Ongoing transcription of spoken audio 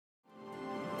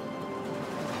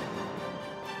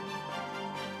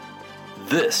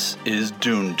This is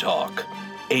Dune Talk,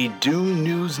 a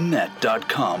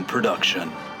DuneNewsNet.com production.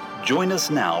 Join us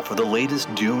now for the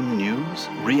latest Dune news,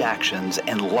 reactions,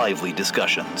 and lively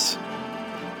discussions.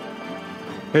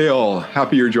 Hey all,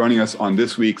 happy you're joining us on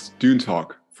this week's Dune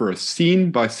Talk for a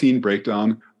scene-by-scene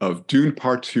breakdown of Dune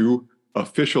Part 2,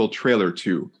 Official Trailer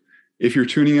 2. If you're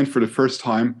tuning in for the first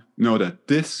time, know that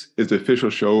this is the official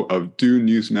show of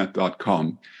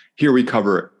DuneNewsNet.com. Here we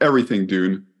cover everything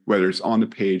Dune, whether it's on the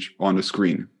page or on the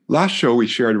screen. Last show, we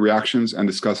shared reactions and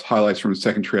discussed highlights from the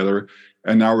second trailer,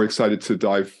 and now we're excited to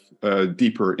dive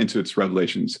deeper into its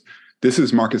revelations. This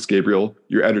is Marcus Gabriel,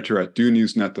 your editor at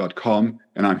DuneNewsNet.com,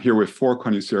 and I'm here with four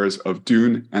connoisseurs of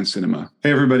Dune and cinema.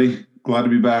 Hey everybody, glad to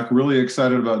be back. Really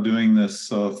excited about doing this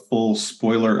full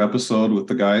spoiler episode with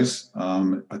the guys.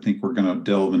 I think we're going to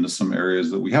delve into some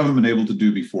areas that we haven't been able to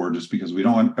do before just because we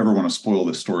don't ever want to spoil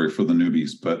this story for the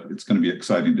newbies, but it's going to be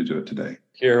exciting to do it today.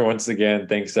 Here once again,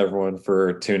 thanks everyone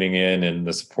for tuning in and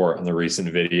the support on the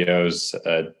recent videos.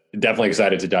 Definitely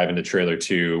excited to dive into trailer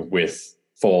 2 with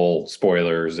full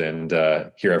spoilers and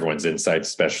hear everyone's insights,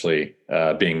 especially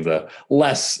being the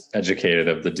less educated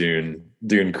of the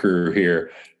Dune crew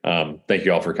here. Thank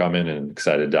you all for coming and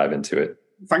excited to dive into it.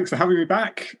 Thanks for having me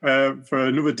back for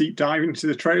another deep dive into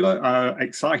the trailer.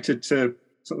 Excited to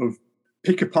sort of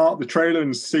pick apart the trailer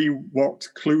and see what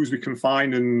clues we can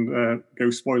find and go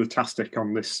spoiler-tastic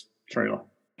on this trailer.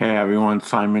 Hey everyone,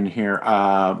 Simon here.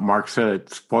 Mark said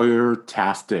it's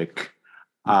spoiler-tastic.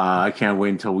 I can't wait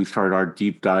until we start our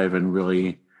deep dive and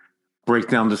really break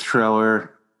down this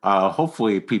trailer.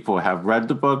 Hopefully people have read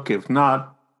the book. If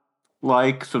not,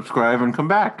 like, subscribe, and come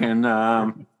back. And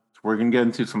we're going to get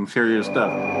into some serious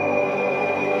stuff.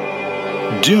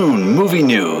 Dune Movie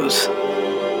News.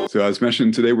 So as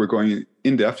mentioned, today we're going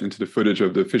in-depth into the footage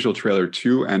of the official trailer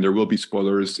 2, and there will be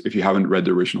spoilers if you haven't read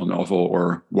the original novel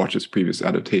or watched its previous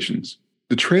adaptations.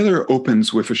 The trailer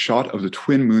opens with a shot of the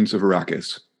twin moons of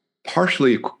Arrakis,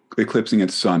 partially eclipsing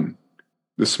its sun.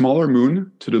 The smaller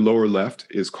moon to the lower left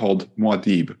is called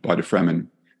Muad'Dib by the Fremen,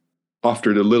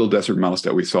 after the little desert mouse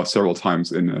that we saw several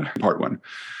times in part 1.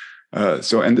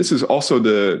 And this is also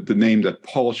the name that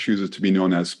Paul chooses to be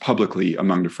known as publicly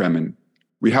among the Fremen.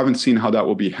 We haven't seen how that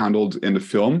will be handled in the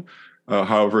film.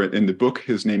 However, in the book,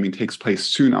 his naming takes place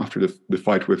soon after the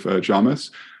fight with Jamis,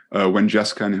 when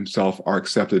Jessica and himself are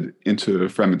accepted into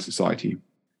Fremen society.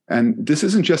 And this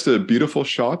isn't just a beautiful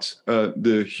shot.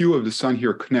 The hue of the sun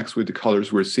here connects with the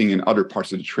colors we're seeing in other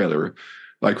parts of the trailer.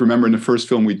 Like, remember in the first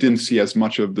film, we didn't see as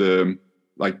much of this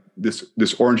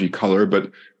orangey color,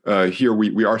 but here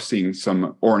we are seeing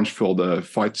some orange-filled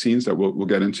fight scenes that we'll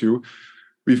get into.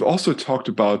 We've also talked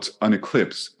about an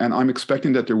eclipse, and I'm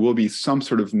expecting that there will be some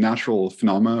sort of natural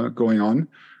phenomena going on.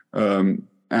 And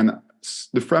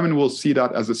the Fremen will see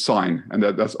that as a sign, and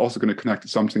that's also going to connect to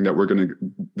something that we're going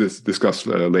to discuss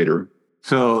later.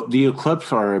 So the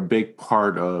eclipse are a big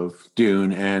part of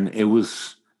Dune, and it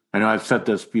was, I know I've said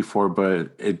this before,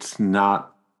 but it's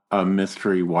not a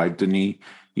mystery why Denis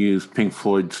used Pink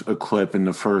Floyd's Eclipse in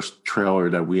the first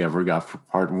trailer that we ever got for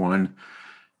part 1.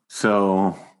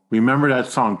 So remember that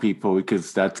song, people,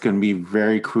 because that's going to be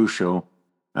very crucial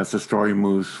as the story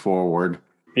moves forward.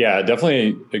 Yeah, I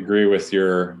definitely agree with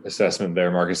your assessment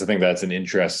there, Marcus. I think that's an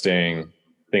interesting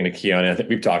thing to key on. I think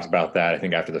we've talked about that. I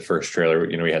think after the first trailer,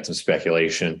 we had some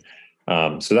speculation.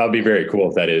 So that would be very cool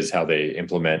if that is how they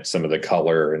implement some of the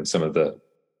color and some of the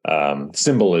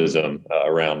symbolism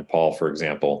around Paul, for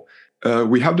example.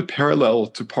 We have the parallel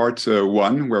to part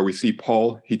 1, where we see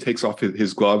Paul, he takes off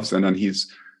his gloves and then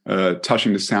he's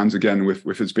touching the sands again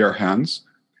with his bare hands.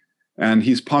 And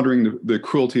he's pondering the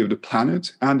cruelty of the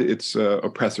planet and its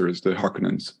oppressors, the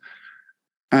Harkonnens.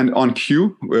 And on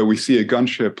cue, we see a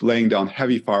gunship laying down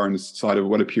heavy fire on the side of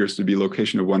what appears to be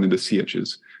location of one of the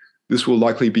Sieges. This will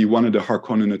likely be one of the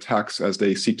Harkonnen attacks as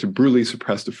they seek to brutally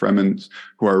suppress the Fremen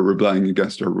who are rebelling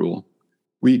against their rule.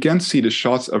 We again see the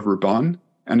shots of Raban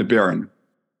and the Baron.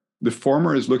 The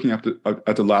former is looking at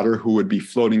the latter, who would be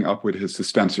floating up with his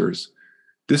suspensors.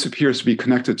 This appears to be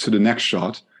connected to the next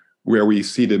shot, where we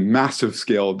see the massive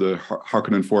scale of the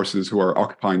Harkonnen forces who are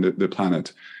occupying the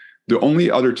planet. The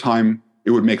only other time it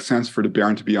would make sense for the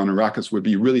Baron to be on Arrakis would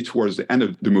be really towards the end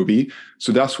of the movie.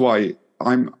 So that's why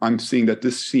I'm seeing that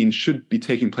this scene should be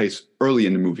taking place early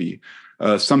in the movie.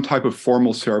 Some type of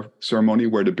formal ceremony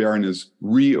where the Baron is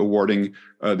re-awarding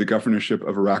the governorship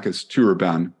of Arrakis to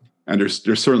Raban. And there's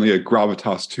certainly a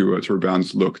gravitas to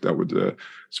Raban's look that would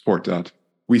support that.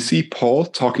 We see Paul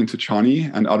talking to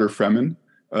Chani and other Fremen,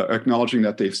 acknowledging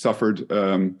that they've suffered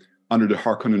under the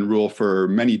Harkonnen rule for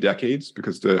many decades,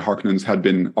 because the Harkonnens had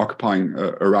been occupying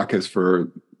Arrakis for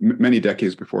many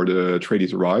decades before the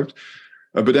Atreides arrived.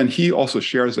 But then he also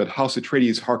shares that House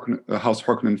Atreides House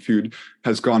Harkonnen feud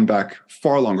has gone back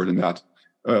far longer than that.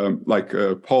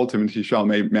 Paul Timothy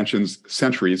Chalamet mentions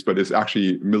centuries, but it's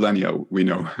actually millennia, we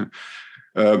know.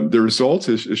 The result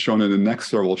is shown in the next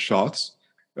several shots,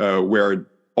 where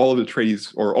all of the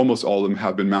Atreides, or almost all of them,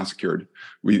 have been massacred.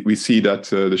 We see that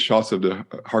the shots of the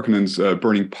Harkonnens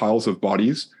burning piles of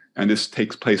bodies, and this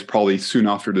takes place probably soon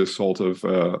after the assault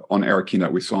on Arrakeen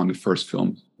that we saw in the first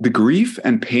film. The grief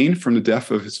and pain from the death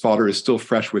of his father is still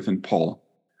fresh within Paul.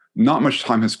 Not much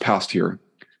time has passed here.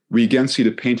 We again see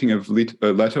the painting of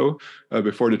Leto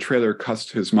before the trailer cuts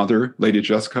to his mother, Lady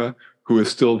Jessica, who is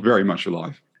still very much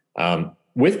alive.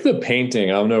 With the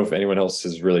painting, I don't know if anyone else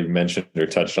has really mentioned or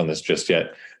touched on this just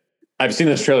yet. I've seen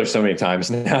this trailer so many times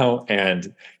now,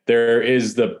 and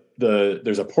there's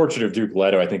a portrait of Duke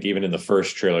Leto, I think even in the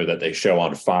first trailer, that they show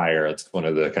on fire. It's one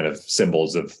of the kind of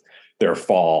symbols of their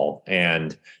fall.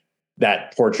 And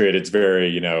that portrait, it's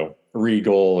very,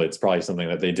 regal. It's probably something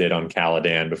that they did on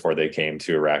Caladan before they came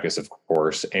to Arrakis, of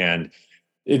course. And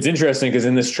it's interesting because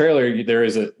in this trailer, there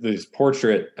is this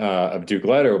portrait of Duke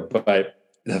Leto, but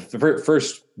the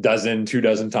first 2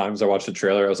 dozen times I watched the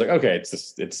trailer, I was like, okay,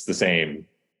 it's the same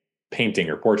painting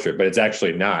or portrait, but it's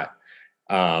actually not.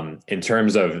 In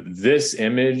terms of this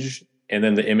image, and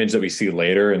then the image that we see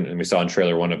later, and we saw in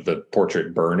trailer 1 of the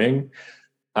portrait burning,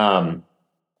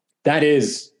 that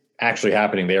is actually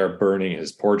happening. They are burning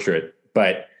his portrait,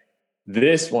 but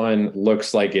this one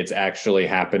looks like it's actually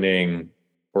happening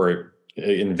or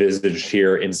envisaged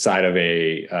here inside of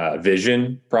a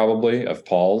vision, probably, of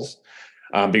Paul's,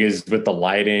 because with the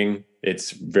lighting, it's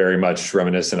very much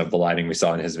reminiscent of the lighting we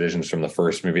saw in his visions from the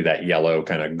first movie, that yellow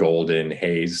kind of golden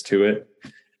haze to it.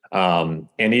 And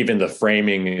even the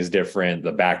framing is different.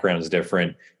 The background is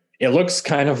different. It looks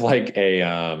kind of like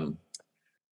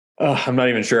I'm not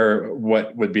even sure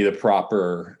what would be the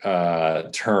proper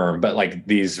term, but like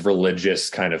these religious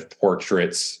kind of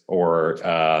portraits or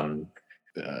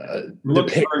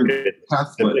looks very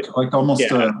Catholic, like almost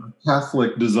a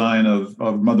Catholic design of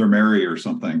Mother Mary or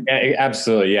something. Yeah,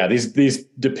 absolutely. Yeah. These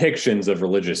depictions of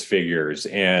religious figures,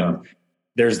 and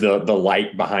there's the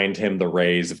light behind him, the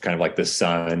rays of kind of like the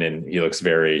sun. And he looks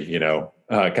very,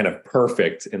 kind of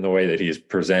perfect in the way that he's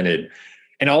presented.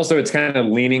 And also it's kind of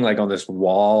leaning like on this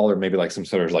wall, or maybe like some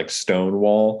sort of like stone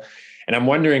wall. And I'm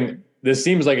wondering, this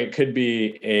seems like it could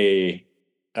be a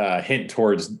hint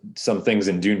towards some things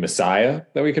in Dune Messiah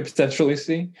that we could potentially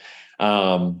see.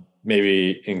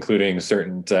 Maybe including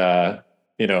certain,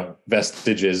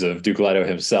 vestiges of Duke Leto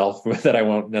himself that I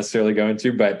won't necessarily go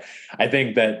into, but I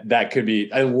think that could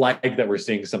be, I like that we're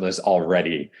seeing some of this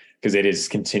already, because it is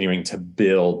continuing to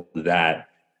build that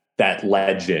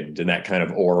legend and that kind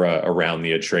of aura around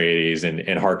the Atreides, and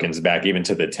harkens back even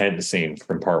to the tent scene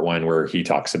from part 1, where he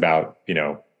talks about,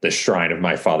 the shrine of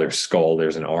my father's skull,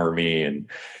 there's an army. And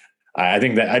I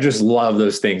think that I just love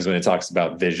those things when it talks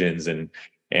about visions and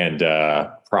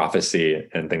prophecy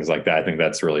and things like that. I think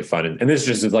that's really fun. And this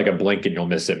just is like a blink and you'll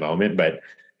miss it moment, but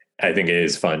I think it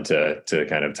is fun to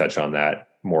kind of touch on that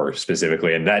more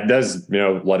specifically. And that does,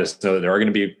 let us know that there are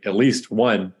going to be at least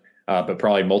one, but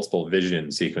probably multiple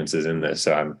vision sequences in this.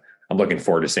 So I'm looking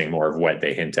forward to seeing more of what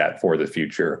they hint at for the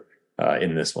future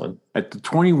in this one. At the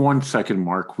 21-second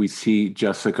mark, we see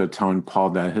Jessica telling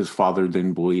Paul that his father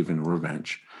didn't believe in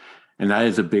revenge. And that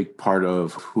is a big part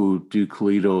of who Duke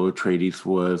Leto Atreides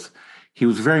was. He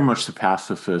was very much the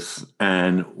pacifist.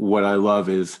 And what I love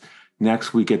is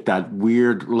next we get that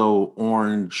weird low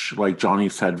orange, like Johnny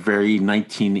said, very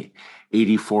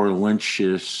 1984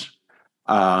 Lynchish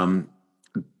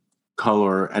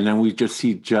color. And then we just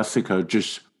see Jessica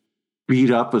just beat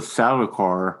up a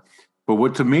Salakar. But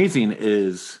what's amazing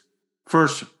is,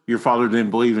 first, your father didn't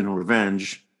believe in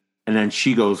revenge, and then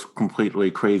she goes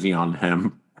completely crazy on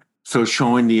him. So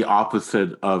showing the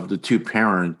opposite of the two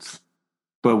parents.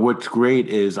 But what's great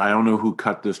is, I don't know who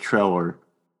cut this trailer,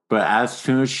 but as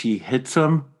soon as she hits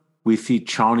him, we see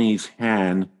Chani's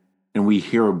hand and we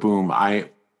hear a boom.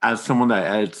 As someone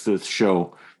that edits this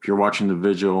show, if you're watching the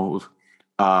visuals,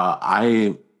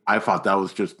 I thought that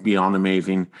was just beyond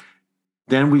amazing.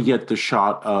 Then we get the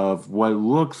shot of what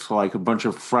looks like a bunch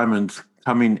of Fremens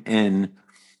coming in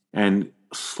and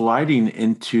sliding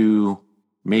into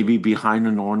maybe behind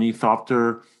an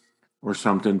ornithopter or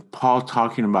something. Paul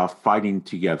talking about fighting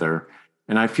together.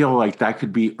 And I feel like that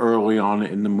could be early on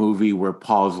in the movie where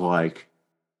Paul's like,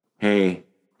 hey,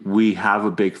 we have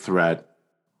a big threat.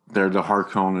 They're the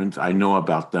Harkonnens. I know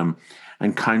about them.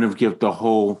 And kind of give the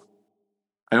whole,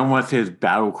 I don't want to say his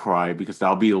battle cry because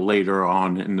that'll be later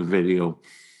on in the video,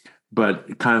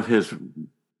 but kind of his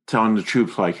telling the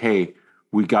troops like, hey,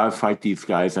 we got to fight these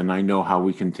guys, and I know how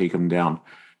we can take them down.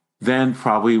 Then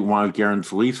probably one of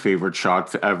Garen's least favorite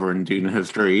shots ever in Dune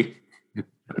history,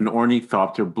 an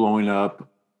ornithopter blowing up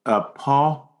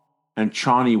Paul and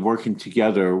Chani working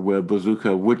together with a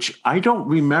bazooka, which I don't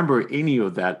remember any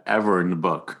of that ever in the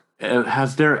book.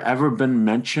 Has there ever been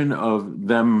mention of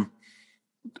them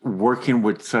working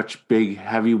with such big,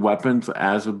 heavy weapons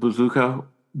as a bazooka?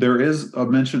 There is a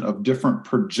mention of different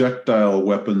projectile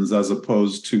weapons as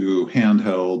opposed to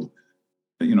handheld,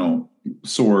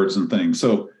 swords and things.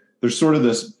 So there's sort of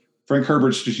this, Frank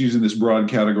Herbert's just using this broad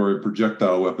category of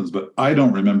projectile weapons, but I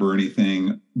don't remember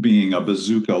anything being a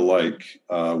bazooka-like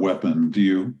weapon. Do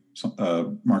you,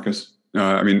 Marcus?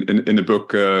 In the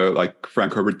book, like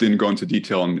Frank Herbert didn't go into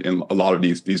detail in a lot of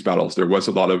these battles. There was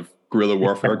a lot of guerrilla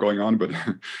warfare going on, but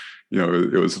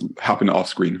it was happened off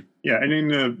screen. Yeah, and in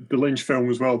the Lynch film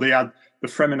as well, the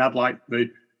Fremen had like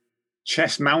the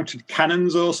chest-mounted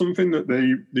cannons or something that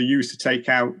they used to take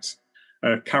out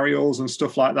carryalls and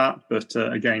stuff like that. But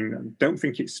again, don't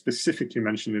think it's specifically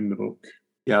mentioned in the book.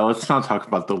 Yeah, let's not talk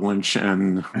about the Lynch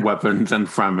and weapons and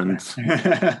Fremens.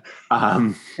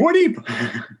 What do you?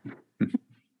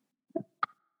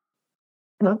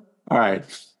 All right.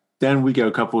 Then we get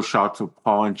a couple of shots of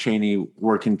Paul and Chani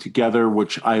working together,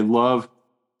 which I love.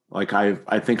 Like I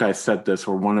think I said this,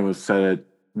 or one of us said it.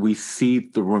 We see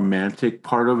the romantic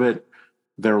part of it,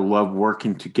 their love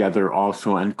working together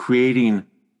also, and creating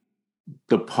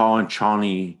the Paul and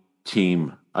Chani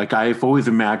team. Like I've always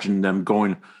imagined them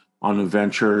going on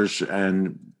adventures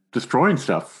and destroying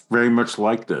stuff, very much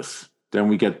like this. Then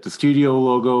we get the studio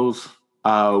logos,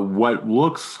 what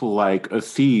looks like a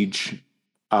siege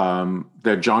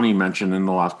that Johnny mentioned in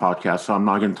the last podcast. So I'm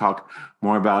not going to talk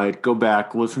more about it. Go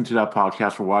back, listen to that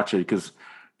podcast or watch it, because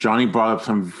Johnny brought up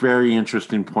some very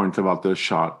interesting points about this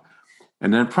shot.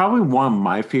 And then probably one of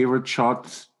my favorite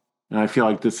shots, and I feel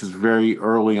like this is very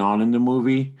early on in the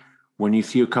movie, when you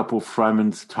see a couple of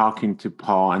Fremens talking to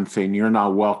Paul and saying, "You're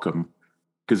not welcome."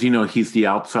 Because, he's the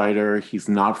outsider. He's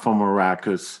not from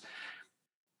Arrakis.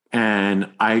 And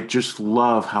I just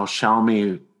love how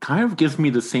Chalamet kind of gives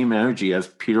me the same energy as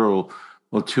Peter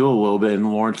O'Toole a little bit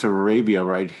in Lawrence of Arabia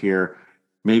right here.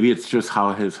 Maybe it's just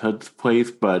how his hood's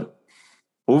placed, but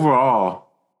overall,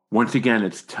 once again,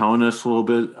 it's telling us a little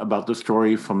bit about the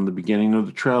story from the beginning of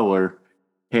the trailer.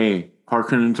 Hey,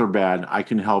 Harkonnens are bad. I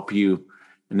can help you.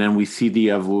 And then we see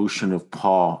the evolution of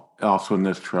Paul also in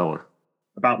this trailer.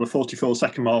 About the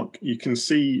 44-second mark, you can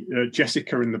see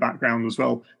Jessica in the background as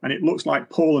well. And it looks like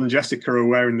Paul and Jessica are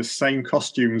wearing the same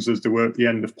costumes as they were at the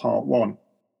end of part 1.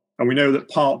 And we know that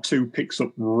part 2 picks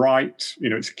up right,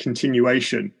 it's a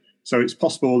continuation. So it's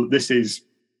possible that this is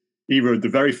either the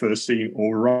very first scene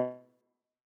or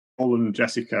Paul and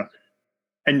Jessica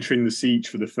entering the siege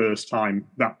for the first time.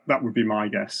 That would be my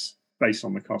guess based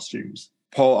on the costumes.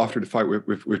 Paul, after the fight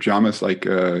with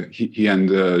Jamis, he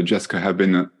and Jessica have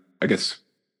been, I guess,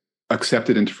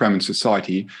 accepted into Fremen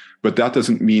society, but that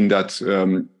doesn't mean that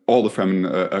all the Fremen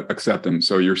accept them.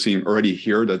 So you're seeing already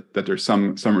here that there's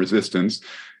some resistance,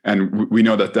 and we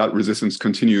know that resistance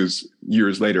continues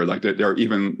years later. Like there are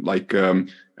even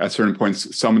at certain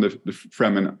points, some of the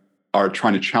Fremen are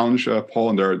trying to challenge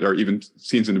Paul, and there are even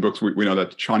scenes in the books we know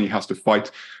that Chani has to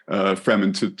fight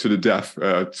Fremen to the death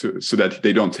so that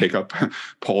they don't take up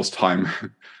Paul's time.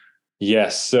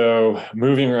 Yes. So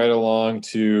moving right along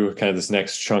to kind of this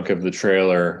next chunk of the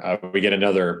trailer, we get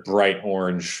another bright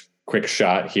orange quick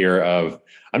shot here of,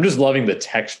 I'm just loving the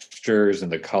textures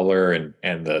and the color and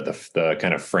the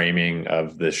kind of framing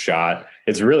of this shot.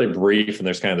 It's really brief, and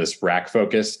there's kind of this rack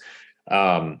focus.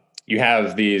 You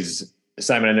have these,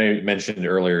 Simon, I know you mentioned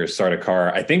earlier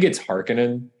Sardaukar. I think it's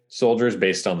Harkonnen soldiers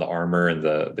based on the armor and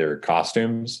their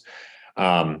costumes.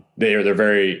 They're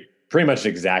very pretty much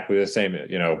exactly the same,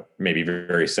 maybe very,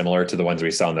 very similar to the ones we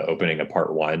saw in the opening of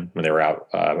part 1 when they were out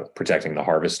protecting the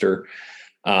Harvester.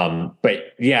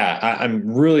 But yeah,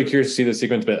 I'm really curious to see the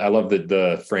sequence, but I love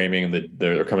the framing,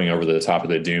 they're coming over the top of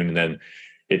the dune, and then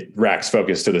it racks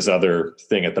focus to this other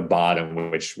thing at the bottom,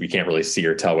 which we can't really see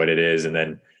or tell what it is. And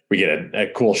then we get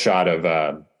a cool shot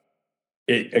of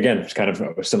it. Again, it's kind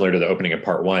of similar to the opening of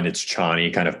part 1. It's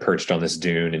Chani kind of perched on this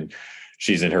dune, and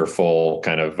she's in her full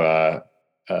kind of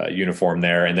uniform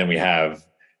there. And then we have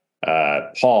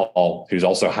Paul, who's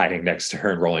also hiding next to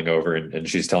her and rolling over, and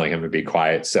she's telling him to be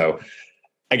quiet. So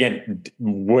again,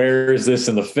 where is this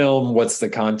in the film? What's the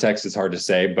context? It's hard to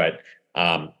say, but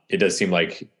it does seem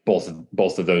like both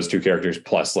of those two characters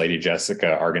plus Lady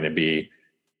Jessica are going to be,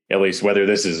 at least whether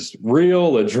this is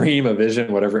real, a dream, a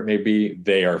vision, whatever it may be,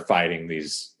 they are fighting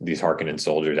these Harkonnen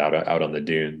soldiers out on the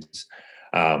dunes.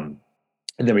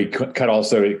 And then we cut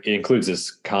also, it includes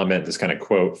this comment, this kind of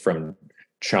quote from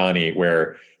Chani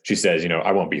where she says,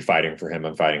 I won't be fighting for him.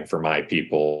 I'm fighting for my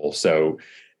people. So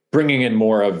bringing in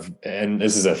more of, and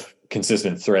this is a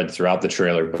consistent thread throughout the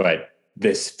trailer, but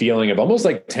this feeling of almost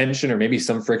like tension or maybe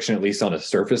some friction, at least on a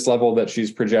surface level, that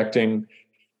she's projecting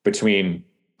between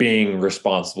being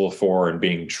responsible for and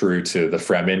being true to the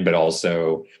Fremen, but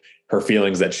also her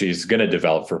feelings that she's going to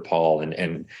develop for Paul.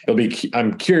 And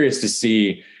I'm curious to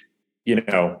see,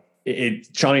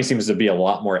 Chani seems to be a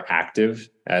lot more active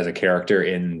as a character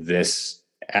in this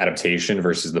adaptation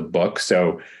versus the book.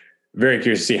 So very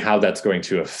curious to see how that's going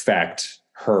to affect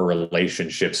her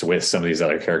relationships with some of these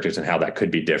other characters and how that could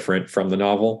be different from the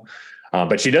novel.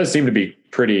 But she does seem to be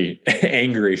pretty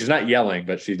angry. She's not yelling,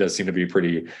 but she does seem to be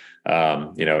pretty,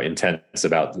 intense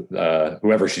about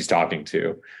whoever she's talking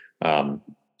to.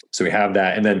 So we have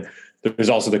that. And then there's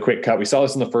also the quick cut. We saw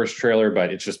this in the first trailer,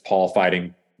 but it's just Paul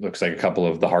fighting, looks like a couple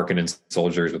of the Harkonnen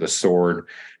soldiers with a sword,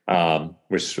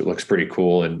 which looks pretty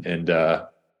cool. And the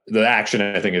action,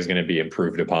 I think, is going to be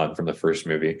improved upon from the first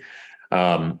movie.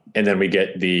 And then we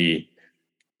get the,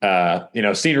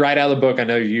 scene right out of the book. I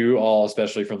know you all,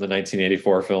 especially from the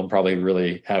 1984 film, probably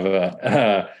really have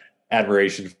a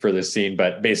admiration for this scene,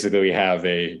 but basically we have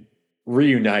a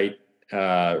reunite,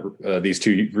 these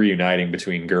two reuniting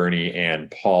between Gurney and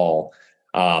Paul.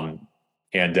 And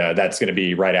that's going to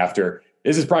be right after,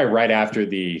 this is probably right after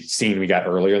the scene we got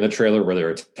earlier in the trailer where they're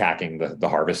attacking the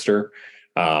harvester.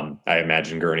 I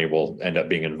imagine Gurney will end up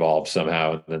being involved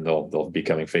somehow, and then they'll be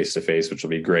coming face to face, which will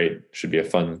be great. Should be a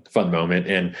fun moment.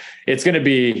 And it's going to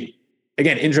be,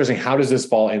 again, interesting. How does this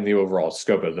fall in the overall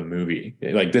scope of the movie?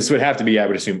 Like, this would have to be, I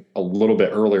would assume, a little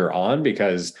bit earlier on,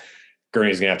 because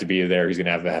Gurney's going to have to be there. He's going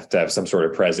to have to have some sort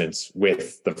of presence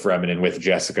with the Fremen and with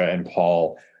Jessica and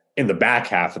Paul in the back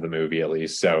half of the movie, at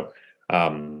least. So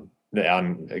I'm,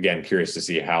 again, curious to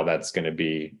see how that's going to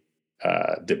be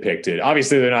depicted.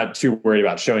 Obviously, they're not too worried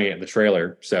about showing it in the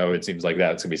trailer, so it seems like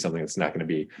that's going to be something that's not going to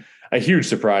be a huge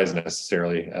surprise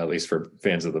necessarily, at least for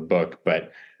fans of the book.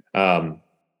 But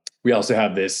we also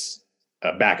have this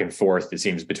back and forth, it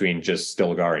seems, between just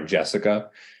Stilgar and Jessica,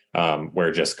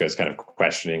 where Jessica is kind of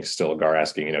questioning Stilgar,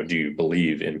 asking, do you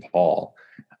believe in Paul?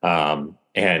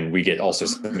 And we get also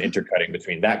some intercutting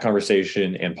between that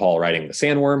conversation and Paul riding the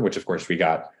sandworm, which of course we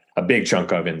got a big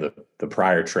chunk of in the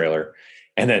prior trailer.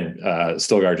 And then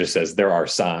Stilgar just says, there are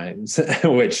signs,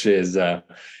 which is,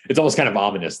 it's almost kind of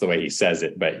ominous the way he says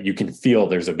it, but you can feel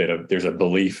there's a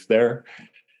belief there.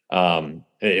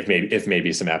 If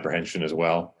maybe some apprehension as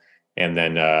well. And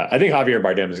then I think Javier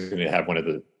Bardem is going to have one of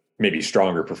the maybe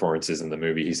stronger performances in the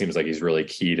movie. He seems like he's really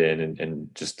keyed in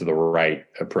and just the right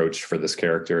approach for this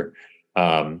character.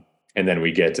 And then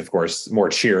we get, of course, more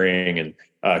cheering and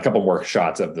a couple more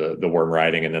shots of the worm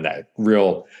riding. And then I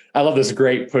love this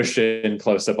great push in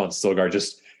close up on Stilgar.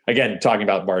 Just again, talking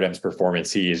about Bardem's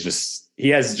performance, he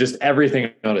has just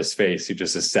everything on his face. He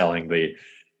just is selling the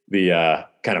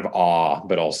kind of awe,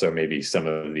 but also maybe some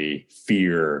of the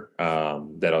fear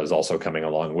that is also coming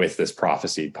along with this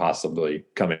prophecy possibly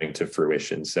coming to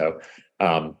fruition. So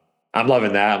I'm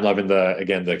loving that. I'm loving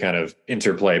the kind of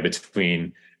interplay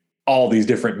between all these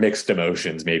different mixed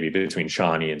emotions, maybe between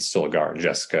Chani and Stilgar and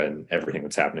Jessica and everything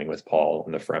that's happening with Paul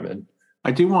and the Fremen.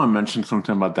 I do want to mention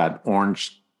something about that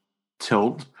orange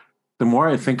tilt. The more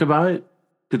I think about it,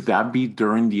 could that be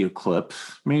during the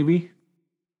eclipse, maybe?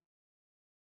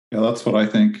 Yeah, that's what I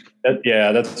think.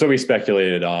 That's what we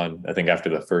speculated on. I think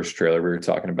after the first trailer, we were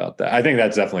talking about that. I think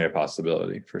that's definitely a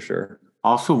possibility for sure.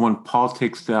 Also, when Paul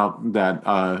takes out that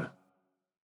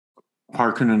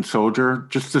Harkonnen soldier,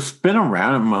 just the spin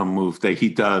around move that he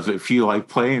does, if you like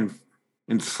play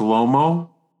in slow-mo.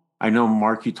 I know,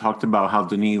 Mark, you talked about how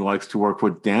Denis likes to work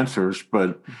with dancers,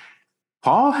 but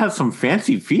Paul has some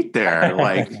fancy feet there.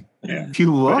 Like, yeah. If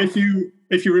you look...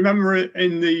 If you remember it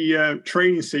in the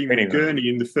training scene with Gurney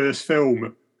in the first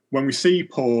film, when we see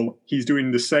Paul, he's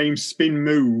doing the same spin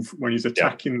move when he's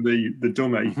attacking the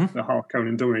dummy, the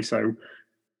Harkonnen dummy. So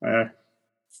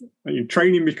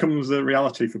training becomes a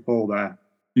reality for Paul there.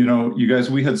 You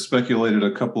guys, we had speculated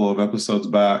a couple of episodes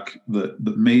back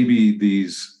that maybe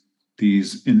these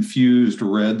infused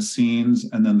red scenes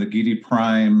and then the Giedi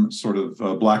Prime sort of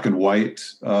black and white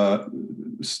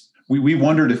we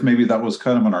wondered if maybe that was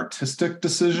kind of an artistic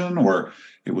decision or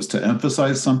it was to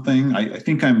emphasize something. I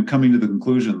think I'm coming to the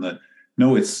conclusion that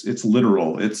no, it's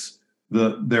literal.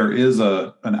 There is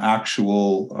an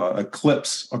actual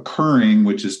eclipse occurring,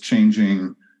 which is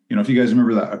changing. If you guys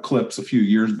remember that eclipse a few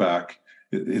years back,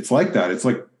 it's like that. It's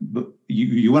like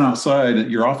you went outside at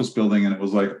your office building and it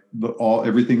was like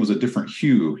everything was a different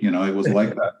hue. It was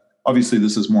like that. Obviously,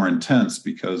 this is more intense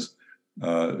because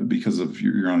because of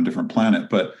you're on a different planet.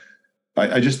 But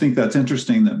I just think that's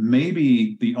interesting that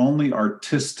maybe the only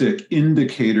artistic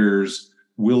indicators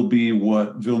will be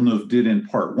what Villeneuve did in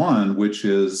part one, which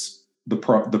is the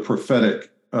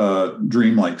prophetic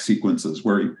dreamlike sequences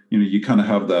where you kind of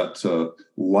have that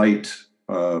light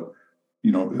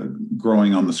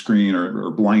growing on the screen or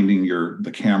blinding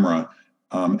the camera,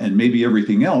 and maybe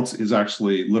everything else is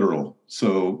actually literal.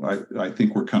 So I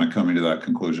think we're kind of coming to that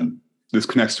conclusion. This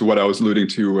connects to what I was alluding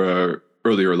to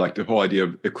earlier, like the whole idea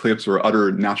of eclipse or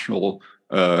other natural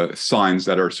signs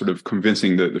that are sort of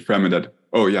convincing the Fremen that,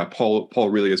 oh yeah, Paul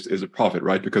really is a prophet,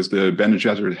 right? Because the Bene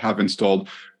Gesserit have installed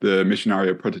the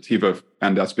Missionaria Protetiva,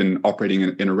 and that's been operating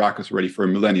in Arrakis already for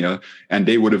millennia, and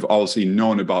they would have obviously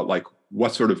known about like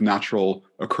what sort of natural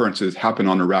occurrences happen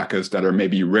on Arrakis that are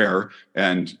maybe rare,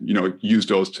 and use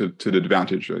those to the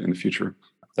advantage in the future.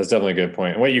 That's definitely a good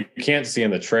point. What you can't see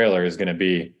in the trailer is going to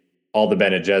be all the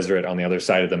Bene Gesserit on the other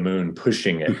side of the moon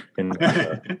pushing it in the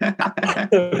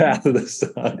path of the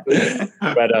sun.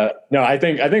 But no, I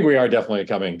think we are definitely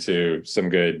coming to some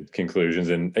good conclusions.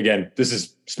 And again, this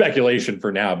is speculation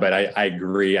for now, but I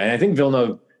agree. And I think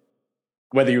Villeneuve,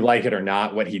 whether you like it or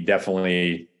not, what he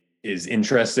definitely is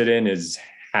interested in is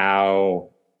how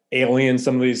alien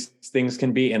some of these things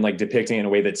can be, and like depicting it in a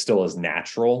way that still is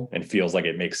natural and feels like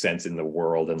it makes sense in the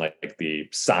world and like the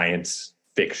science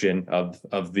fiction of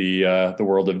the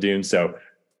world of Dune. So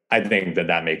I think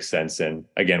that makes sense. And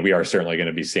again, we are certainly going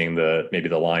to be seeing maybe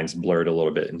the lines blurred a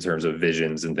little bit in terms of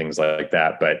visions and things like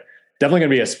that, but definitely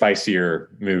going to be a spicier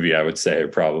movie, I would say,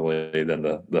 probably than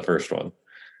the first one.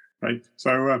 Right.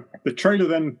 So the trailer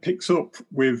then picks up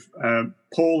with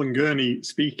Paul and Gurney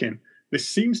speaking. This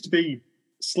seems to be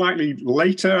slightly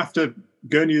later after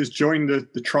Gurney has joined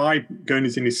the tribe.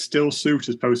 Gurney's in his still suit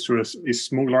as opposed to his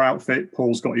smuggler outfit.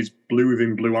 Paul's got his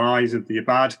blue eyes of the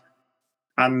Abad.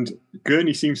 And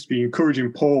Gurney seems to be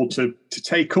encouraging Paul to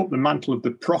take up the mantle of the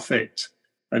prophet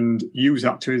and use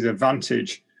that to his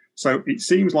advantage. So it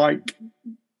seems like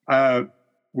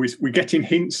we're getting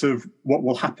hints of what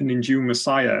will happen in Dune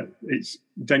Messiah.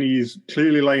 Denny is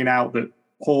clearly laying out that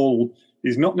Paul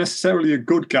is not necessarily a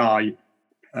good guy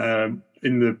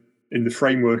in the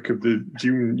framework of the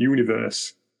Dune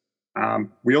universe.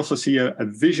 We also see a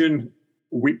vision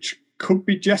which could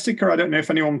be Jessica. I don't know if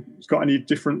anyone's got any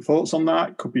different thoughts on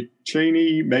that. Could be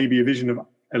Cheney, maybe a vision of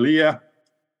Elia.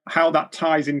 How that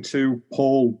ties into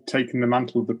Paul taking the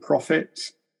mantle of the prophet,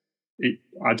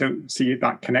 I don't see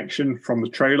that connection from the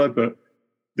trailer, but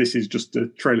this is just a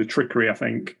trailer trickery, I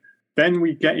think. Then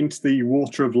we get into the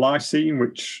Water of Life scene,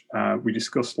 which we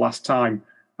discussed last time.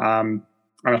 And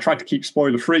I tried to keep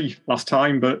spoiler-free last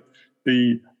time, but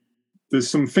there's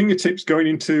some fingertips going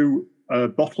into a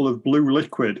bottle of blue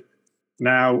liquid.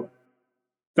 Now,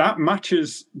 that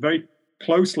matches very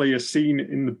closely a scene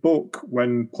in the book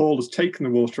when Paul has taken the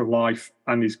Water of Life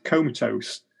and is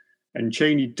comatose, and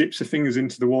Cheney dips her fingers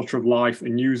into the Water of Life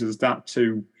and uses that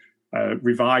to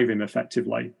revive him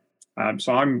effectively.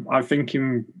 So I'm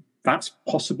thinking that's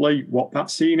possibly what that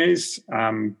scene is.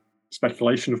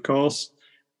 Speculation, of course.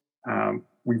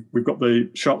 We've got the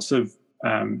shots of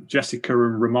Jessica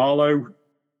and Romalo,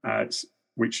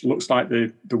 which looks like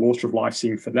the Water of Life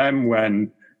scene for them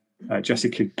when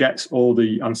Jessica gets all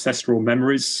the ancestral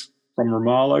memories from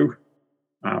Romalo.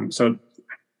 So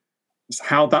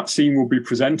how that scene will be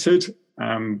presented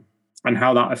and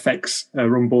how that affects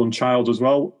her unborn child as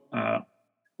well,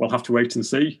 we'll have to wait and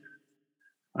see.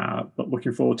 But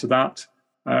looking forward to that.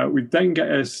 We then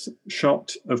get a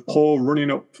shot of Paul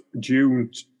running up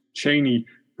Dune, Cheney,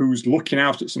 who's looking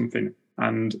out at something.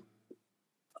 And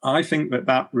I think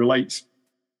that relates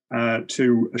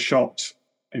to a shot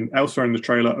elsewhere in the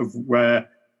trailer of where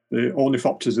the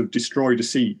ornithopters have destroyed a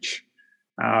siege.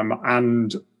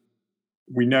 And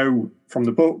we know from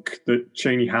the book that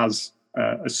Cheney has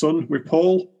a son with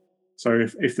Paul. So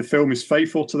if the film is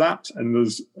faithful to that, and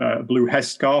there's a blue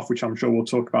headscarf, which I'm sure we'll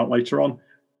talk about later on,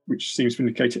 which seems to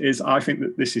indicate it is, I think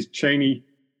that this is Cheney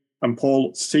and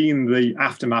Paul seeing the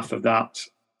aftermath of that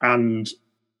and,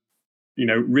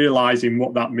 realizing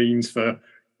what that means for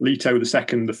Leto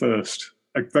II the First.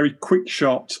 A very quick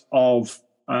shot of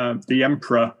the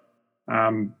Emperor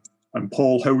and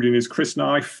Paul holding his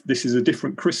crysknife. This is a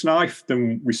different crysknife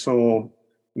than we saw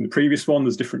in the previous one.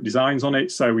 There's different designs on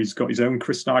it. So he's got his own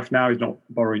crysknife now. He's not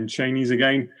borrowing Cheney's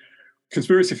again.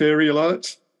 Conspiracy theory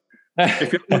alert.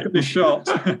 If you look at this shot,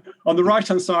 on the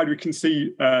right-hand side, we can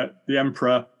see the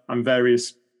Emperor and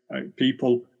various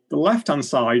people. The left-hand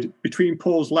side, between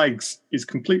Paul's legs, is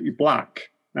completely black.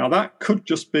 Now, that could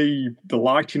just be the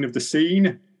lighting of the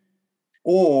scene,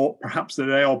 or perhaps that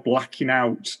they are blacking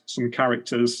out some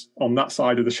characters on that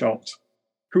side of the shot.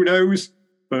 Who knows?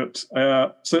 But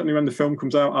certainly when the film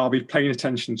comes out, I'll be paying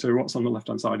attention to what's on the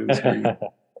left-hand side of the screen.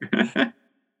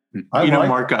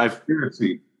 Mark,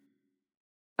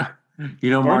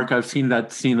 Mark, I've seen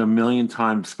that scene a million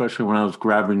times, especially when I was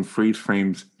grabbing freeze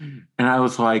frames. And I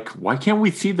was like, why can't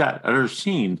we see that other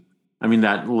scene? I mean,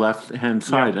 that left-hand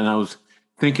side. Yeah. And I was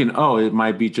thinking, oh, it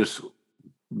might be just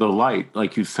the light,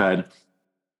 like you said.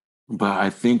 But I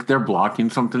think they're blocking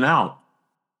something out.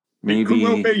 Maybe. It could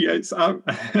well be. It's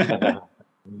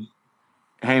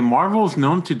Hey, Marvel's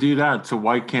known to do that, so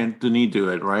why can't Denis do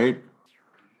it, right?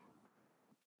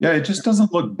 Yeah, it just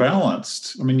doesn't look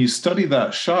balanced. I mean, you study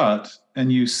that shot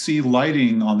and you see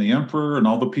lighting on the Emperor and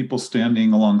all the people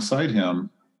standing alongside him,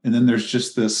 and then there's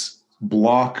just this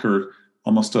block or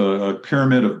almost a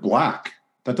pyramid of black.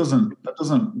 That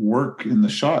doesn't work in the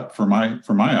shot for my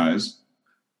eyes.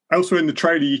 Also, in the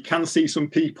trailer, you can see some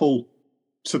people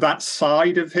to that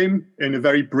side of him in a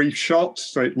very brief shot.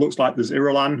 So it looks like there's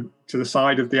Irulan to the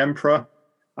side of the Emperor.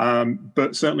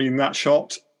 But certainly in that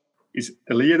shot, is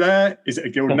Elia there? Is it a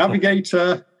guild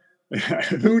navigator?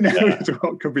 Who knows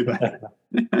what could be there?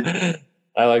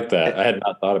 I like that. I had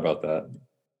not thought about that.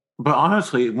 But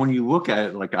honestly, when you look at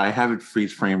it, like I have it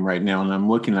freeze frame right now and I'm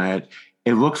looking at it,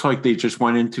 it looks like they just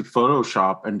went into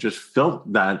Photoshop and just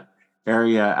filled that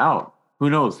area out. Who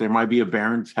knows? There might be a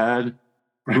Baron's head.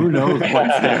 Who knows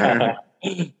what's there?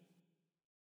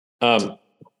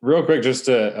 Real quick, just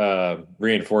to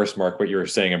reinforce, Mark, what you were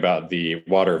saying about the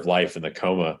water of life and the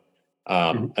coma.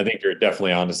 I think you're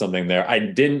definitely onto something there. I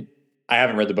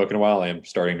haven't read the book in a while. I am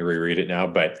starting to reread it now,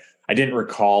 but I didn't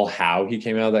recall how he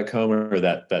came out of that coma or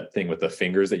that thing with the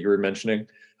fingers that you were mentioning.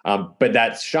 But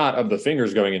that shot of the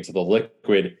fingers going into the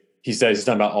liquid, he says he's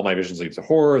talking about all my visions lead to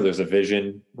horror. There's a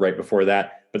vision right before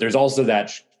that, but there's also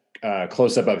that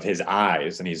close up of his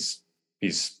eyes, and he's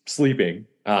sleeping,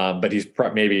 but he's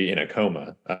maybe in a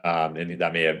coma, and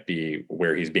that may be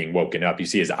where he's being woken up. You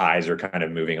see his eyes are kind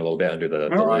of moving a little bit under the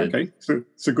lid. Okay, so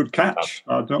it's a good catch.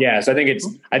 So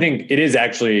I think it is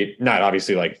actually not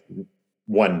obviously like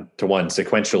one-to-one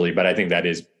sequentially, but I think that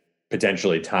is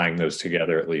potentially tying those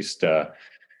together, at least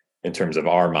in terms of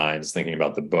our minds thinking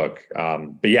about the book.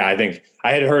 But yeah, I think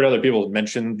I had heard other people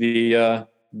mention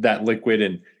that liquid,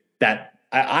 and that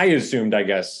I assumed, I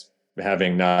guess,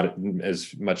 having not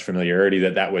as much familiarity,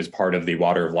 that was part of the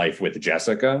water of life with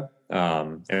Jessica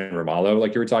and Romalo,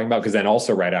 like you were talking about, because then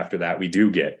also right after that we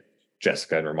do get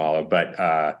Jessica and Romalo. But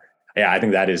I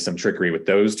think that is some trickery with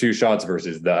those two shots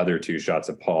versus the other two shots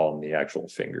of Paul and the actual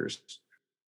fingers.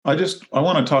 I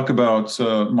want to talk about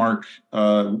Mark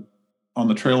on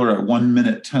the trailer at 1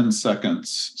 minute 10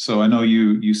 seconds. So I know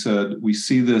you said we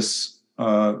see this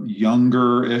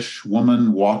younger-ish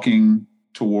woman walking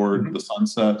toward the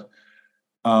sunset.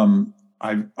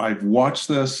 I've watched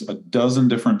this a dozen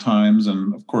different times,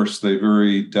 and of course they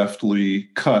very deftly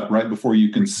cut right before you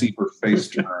can see her face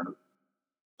turn.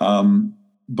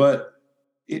 But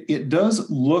it does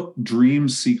look dream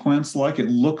sequence like. It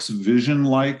looks vision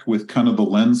like, with kind of the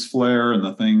lens flare and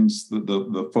the things,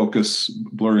 the focus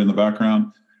blurry in the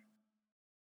background.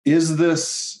 Is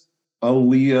this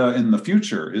Aaliyah in the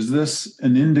future? Is this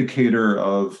an indicator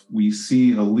of we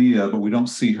see Aaliyah, but we don't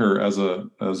see her as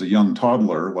a young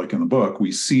toddler like in the book?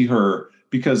 We see her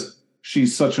because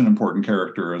she's such an important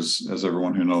character, as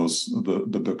everyone who knows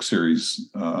the book series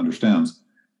understands.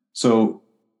 So,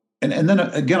 and then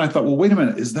again, I thought, well, wait a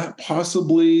minute, is that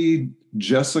possibly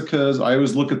Jessica's? I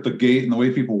always look at the gait and the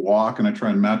way people walk, and I try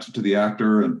and match it to the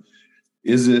actor. And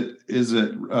is it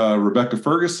Rebecca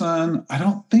Ferguson? I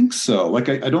don't think so. Like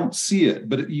I don't see it,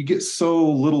 but you get so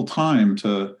little time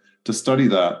to study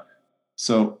that.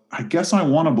 So I guess I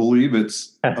want to believe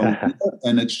it's Aaliyah,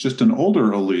 and it's just an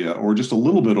older Aaliyah, or just a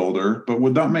little bit older. But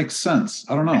would that make sense?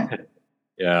 I don't know.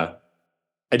 Yeah,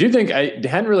 I do think I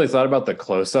hadn't really thought about the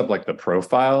close up, like the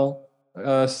profile,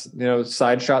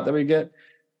 side shot that we get.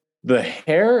 The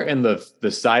hair and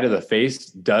the side of the face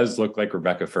does look like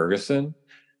Rebecca Ferguson.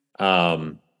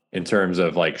 In terms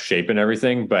of like shape and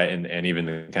everything, but and even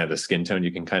the kind of the skin tone,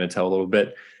 you can kind of tell a little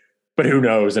bit, but who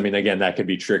knows? I mean, again, that could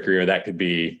be trickery, or that could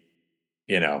be,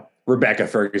 Rebecca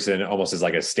Ferguson almost as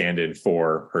like a stand-in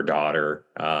for her daughter,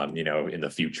 in the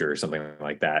future or something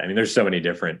like that. I mean, there's so many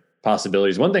different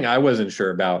possibilities. One thing I wasn't sure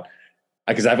about,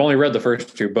 because I've only read the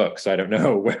first two books, so I don't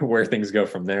know where things go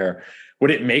from there.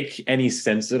 Would it make any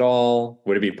sense at all?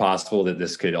 Would it be possible that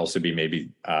this could also be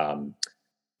maybe,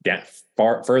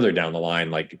 further down the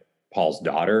line, like Paul's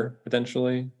daughter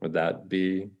potentially? Would that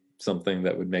be something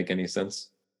that would make any sense?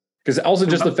 Because also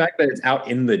just the fact that it's out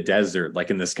in the desert,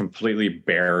 like in this completely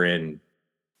barren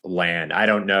land. I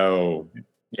don't know.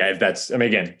 Yeah, if that's, I mean,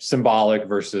 again, symbolic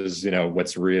versus,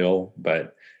 what's real,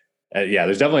 but Yeah,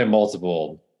 there's definitely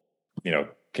multiple,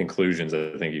 conclusions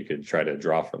I think you could try to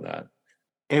draw from that.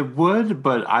 It would,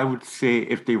 but I would say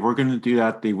if they were going to do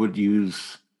that, they would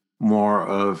use more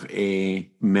of a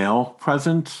male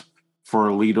presence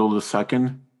for Leto the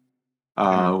second,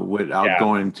 without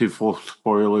going into full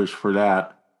spoilers for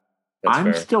that. That's I'm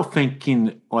fair. still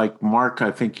thinking, like Mark,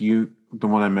 I think you, the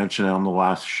one I mentioned on the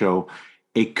last show,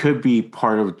 it could be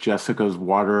part of Jessica's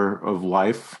Water of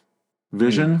Life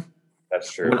vision.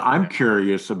 That's true. What I'm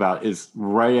curious about is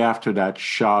right after that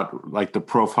shot, like the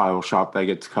profile shot that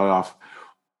gets cut off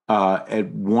at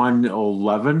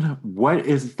 111, what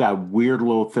is that weird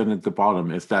little thing at the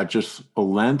bottom? Is that just a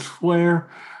lens flare,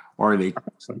 or are they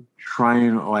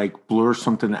trying to like blur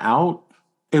something out?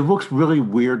 It looks really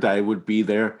weird that it would be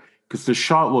there because the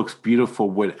shot looks beautiful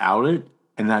without it,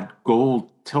 and that gold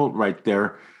tilt right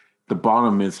there, the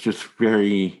bottom is just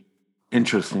very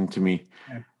interesting to me.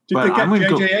 Did they get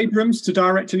J.J. Abrams to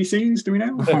direct any scenes? Do we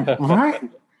know? Right.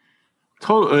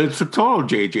 It's a total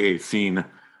J.J. scene.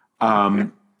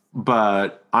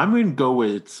 But I'm going to go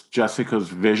with Jessica's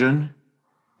vision.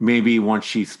 Maybe once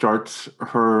she starts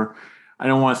her, I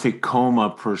don't want to say coma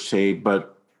per se,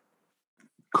 but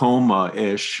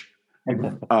coma-ish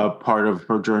part of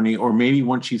her journey. Or maybe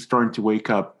when she's starting to wake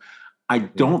up. I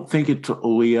don't think it's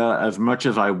Aaliyah as much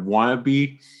as I want to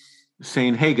be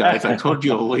saying, hey guys, I told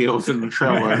you Aaliyah was in the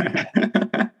trailer.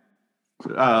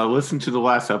 Listen to the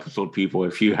last episode, people,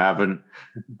 if you haven't.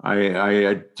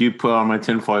 I do put on my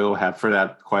tinfoil hat for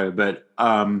that quite a bit.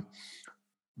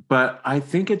 But I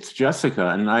think it's Jessica,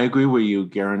 and I agree with you,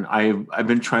 Garen. I've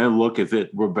been trying to look, is it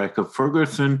Rebecca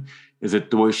Ferguson? Is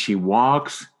it the way she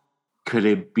walks? Could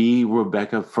it be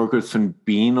Rebecca Ferguson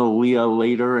being Aaliyah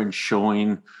later and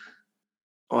showing,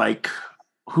 like,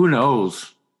 who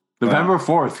knows? November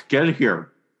 4th, get it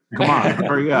here. Come on,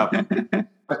 hurry up.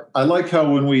 I like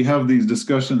how when we have these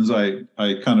discussions, I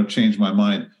kind of change my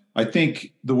mind. I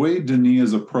think the way Denis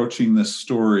is approaching this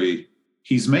story,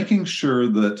 he's making sure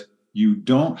that you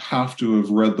don't have to have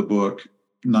read the book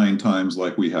 9 times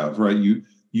like we have, right?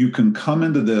 You can come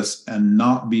into this and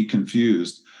not be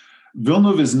confused.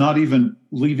 Villeneuve is not even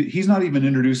he's not even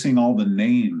introducing all the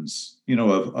names,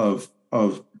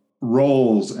 of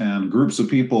roles and groups of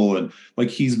people, and like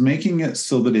he's making it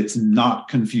so that it's not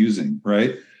confusing,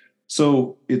 right?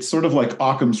 So it's sort of like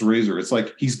Occam's razor. It's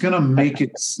like he's going to make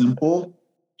it simple.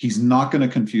 He's not going to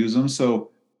confuse them. So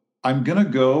I'm going to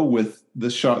go with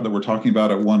this shot that we're talking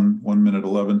about at 1 minute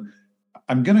 11.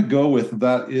 I'm going to go with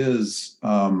that is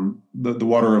the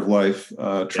Water of Life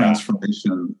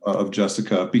transformation of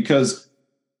Jessica, because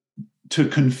to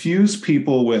confuse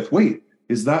people with, wait,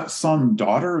 is that some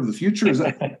daughter of the future?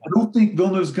 I don't think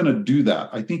Villeneuve's going to do that.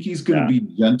 I think he's going to be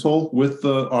gentle with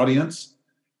the audience,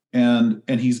 and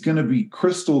he's going to be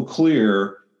crystal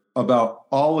clear about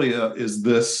Alia is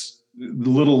this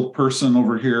little person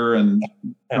over here and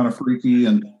kind of freaky,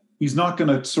 and he's not going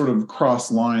to sort of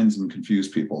cross lines and confuse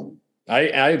people.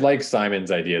 I like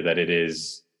Simon's idea that it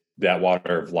is that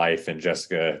Water of Life and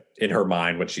Jessica in her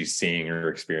mind, what she's seeing or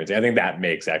experiencing. I think that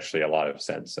makes actually a lot of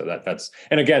sense. So that's,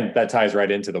 and again, that ties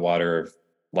right into the Water of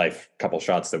Life couple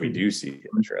shots that we do see in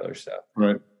the trailer. So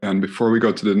right. And before we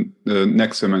go to the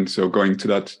next segment, so going to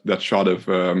that shot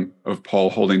of Paul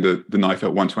holding the knife at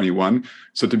 121.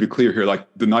 So to be clear here, like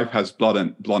the knife has blood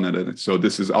in it. So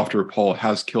this is after Paul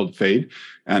has killed Fade.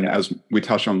 And as we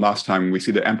touched on last time, we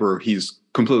see the Emperor, he's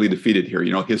completely defeated here.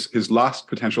 His last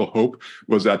potential hope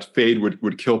was that Fade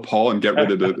would kill Paul and get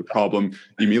rid of the problem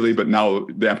immediately. But now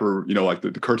the Emperor, like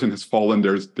the curtain has fallen.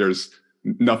 There's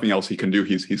nothing else he can do.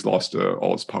 He's lost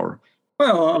all his power.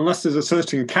 Well, unless there's a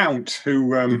certain count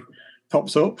who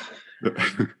pops up.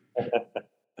 It's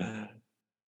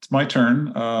my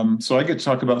turn. So I get to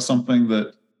talk about something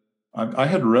that I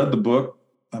had read the book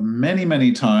many,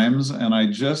 many times, and I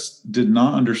just did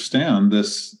not understand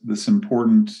this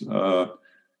important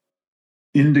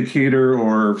indicator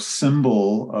or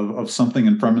symbol of something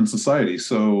in Fremen society.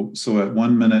 So at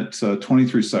 1 minute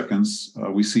 23 seconds,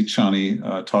 we see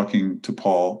Chani talking to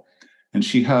Paul, and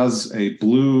she has a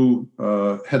blue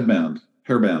hairband,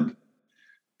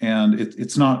 and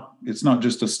it's not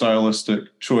just a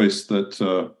stylistic choice that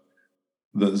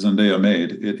Zendaya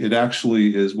made. It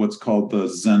actually is what's called the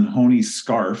Zenhoni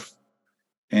scarf,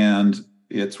 and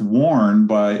it's worn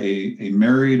by a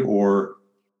married or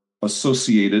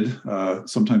associated,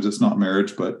 sometimes it's not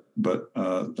marriage, but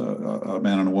a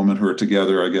man and a woman who are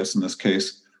together, I guess in this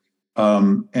case,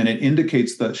 and it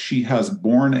indicates that she has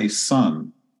borne a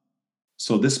son.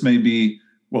 So this may be,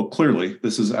 well, clearly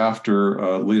this is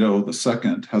after Leto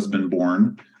II has been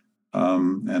born,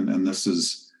 and this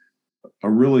is a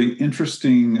really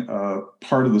interesting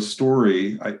part of the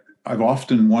story. I've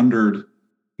often wondered,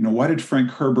 why did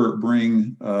Frank Herbert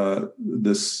bring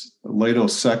this Leto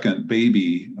second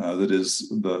baby that is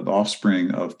the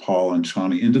offspring of Paul and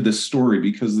Chani into this story?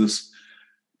 Because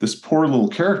this poor little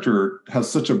character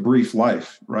has such a brief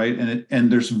life, right?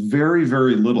 And there's very,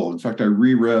 very little. In fact, I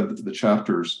reread the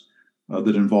chapters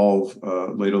that involve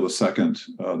Leto II,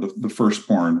 the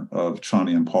firstborn of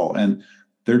Chani and Paul, and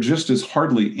there just is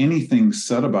hardly anything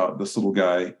said about this little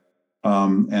guy.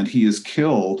 And he is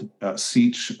killed at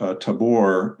Sietch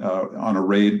Tabor on a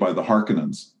raid by the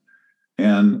Harkonnens.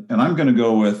 And I'm going to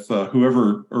go with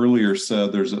whoever earlier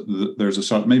said there's a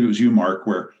shot, maybe it was you, Mark,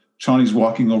 where Chani's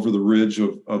walking over the ridge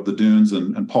of the dunes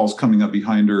and Paul's coming up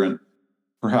behind her, and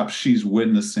perhaps she's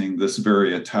witnessing this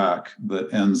very attack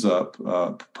that ends up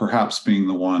perhaps being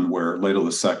the one where Leto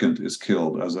II is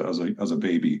killed as a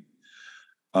baby.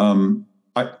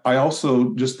 I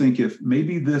also just think if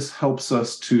maybe this helps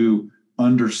us to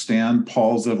understand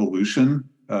Paul's evolution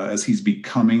as he's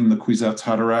becoming the Kwisatz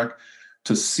Haderach,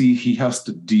 to see he has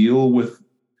to deal with,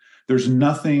 there's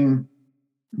nothing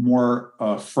more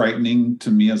frightening to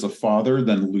me as a father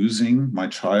than losing my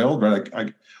child, right?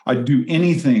 I'd do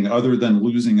anything other than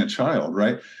losing a child,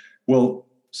 right? Well,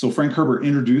 so Frank Herbert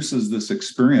introduces this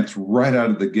experience right out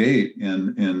of the gate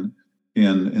in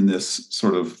this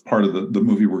sort of part of the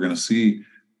movie we're going to see,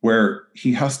 where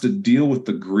he has to deal with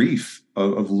the grief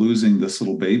of losing this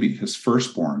little baby, his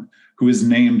firstborn, who is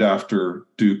named after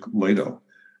Duke Leto.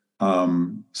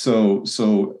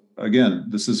 So again,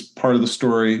 this is part of the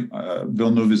story.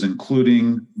 Villeneuve is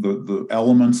including the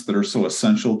elements that are so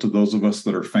essential to those of us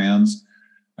that are fans.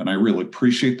 And I really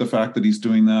appreciate the fact that he's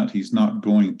doing that. He's not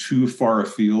going too far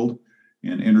afield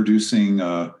in introducing,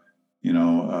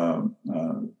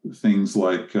 things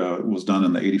like was done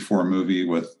in the '84 movie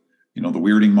with, the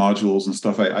weirding modules and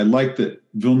stuff. I like that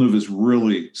Villeneuve is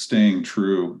really staying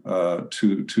true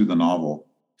to the novel.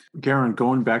 Garen,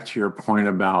 going back to your point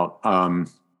about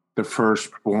the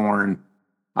firstborn,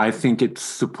 I think it's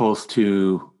supposed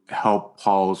to help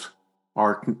Paul's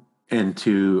arc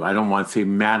into, I don't want to say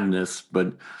madness,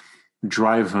 but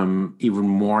drive him even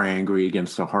more angry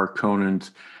against the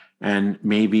Harkonnens, and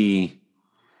maybe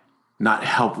not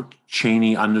help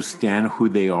Chani understand who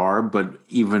they are, but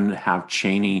even have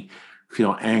Chani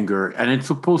feel anger. And it's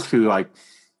supposed to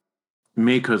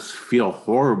make us feel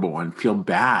horrible and feel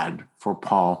bad for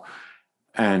Paul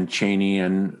and Chani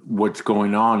and what's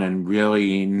going on, and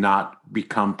really not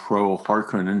become pro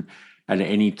Harkonnen at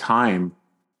any time.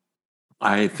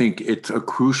 I think it's a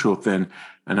crucial thing,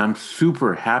 and I'm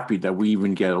super happy that we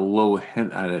even get a little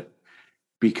hint at it,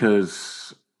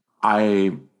 because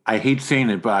I hate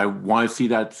saying it, but I want to see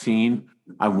that scene.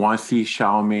 I want to see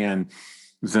Chalamet and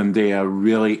Zendaya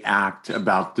really act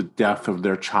about the death of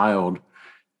their child,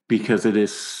 because it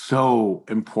is so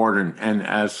important. And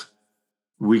as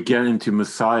we get into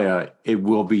Messiah, it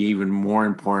will be even more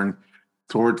important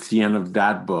towards the end of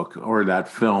that book or that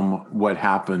film, what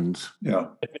happens. Yeah,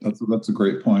 that's a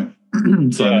great point.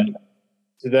 Yeah.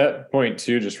 To that point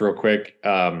too, just real quick,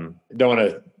 don't want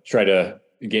to try to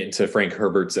get into Frank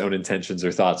Herbert's own intentions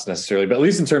or thoughts necessarily, but at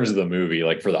least in terms of the movie,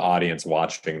 like for the audience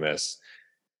watching this,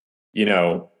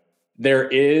 there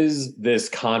is this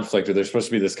conflict, or there's supposed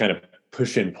to be this kind of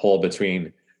push and pull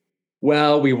between,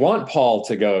 well, we want Paul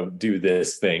to go do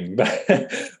this thing,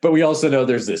 but we also know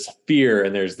there's this fear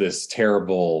and there's this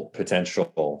terrible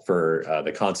potential for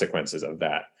the consequences of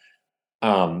that.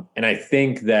 And I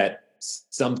think that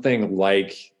something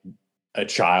like a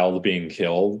child being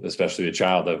killed, especially the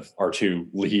child of our two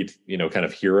lead, kind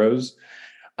of heroes,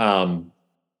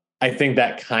 I think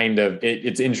that kind of,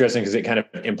 it's interesting because it kind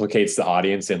of implicates the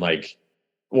audience in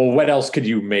well, what else could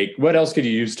you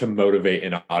use to motivate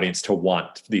an audience to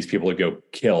want these people to go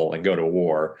kill and go to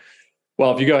war?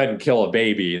 Well, if you go ahead and kill a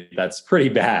baby, that's pretty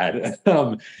bad.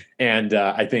 And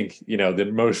I think, the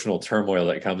emotional turmoil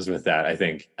that comes with that, I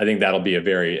think that'll be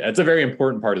it's a very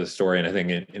important part of the story. And I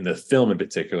think in the film in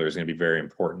particular is going to be very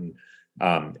important,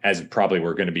 as probably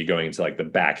we're going to be going into the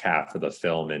back half of the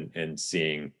film and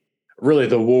seeing really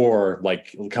the war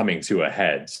coming to a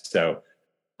head. So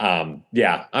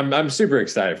yeah, I'm super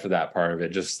excited for that part of it.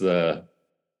 Just the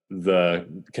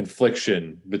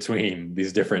confliction between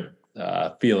these different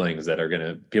feelings that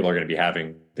people are going to be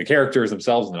having, the characters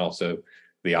themselves and also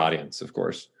the audience, of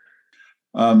course.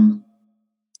 Then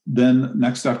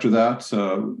next after that,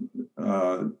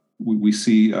 we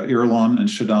see Irulan and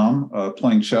Shaddam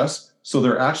playing chess. So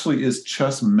there actually is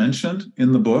chess mentioned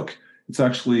in the book. It's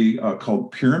actually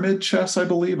called pyramid chess, I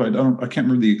believe. I can't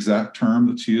remember the exact term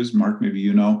that's used. Mark,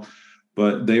 maybe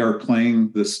but they are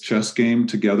playing this chess game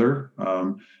together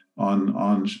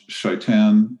on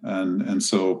Shaitan, and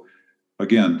so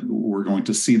again, we're going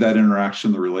to see that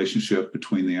interaction, the relationship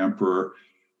between the emperor.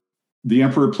 The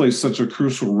emperor plays such a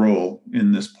crucial role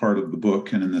in this part of the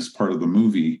book and in this part of the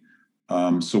movie.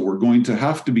 So we're going to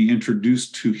have to be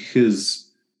introduced to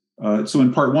his. So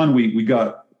in part one, we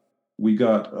got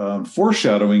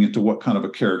foreshadowing into what kind of a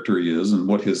character he is and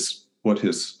what his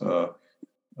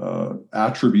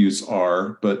attributes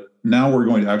are. But now we're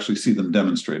going to actually see them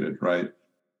demonstrated, right?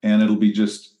 And it'll be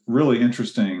just really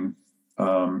interesting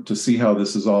to see how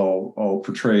this is all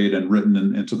portrayed and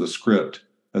written into the script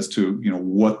as to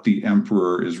what the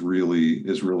emperor is really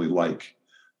like,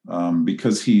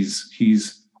 because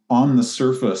he's on the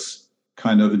surface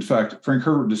kind of. In fact, Frank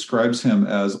Herbert describes him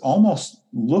as almost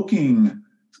looking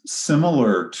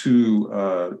similar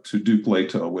to Duke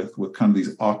Leto with kind of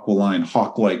these aquiline,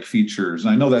 hawk-like features.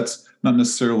 And I know that's not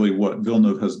necessarily what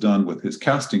Villeneuve has done with his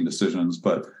casting decisions,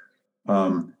 but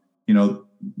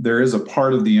there is a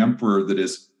part of the emperor that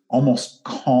is almost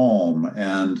calm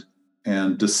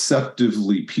and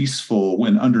deceptively peaceful,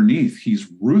 when underneath he's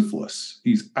ruthless.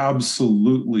 He's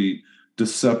absolutely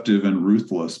deceptive and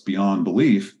ruthless beyond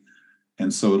belief.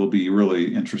 And so it'll be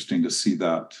really interesting to see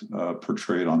that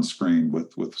portrayed on screen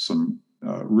with some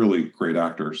really great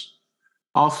actors.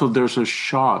 Also, there's a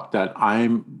shot that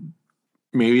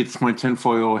maybe it's my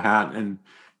tinfoil hat, and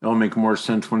it'll make more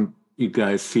sense when you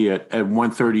guys see it, at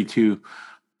 132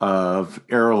 of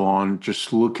Erelon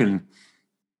just looking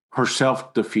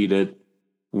herself defeated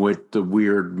with the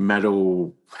weird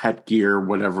metal headgear,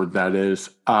 whatever that is.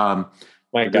 My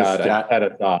God, I had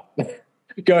a thought.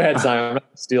 Go ahead, Simon. I'm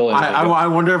not stealing. I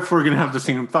wonder if we're going to have the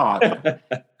same thought.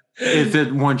 Is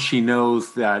it when she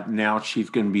knows that now she's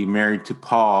going to be married to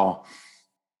Paul,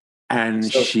 and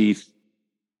is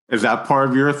that part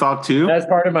of your thought too? That's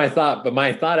part of my thought. But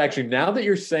my thought, actually, now that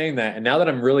you're saying that, and now that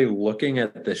I'm really looking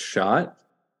at this shot,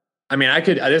 I mean,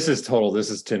 this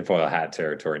is tinfoil hat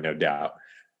territory, no doubt.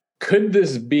 Could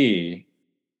this be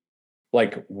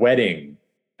like wedding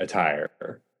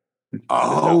attire?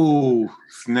 Oh,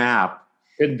 snap.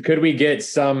 Could we get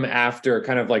some after,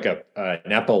 kind of like an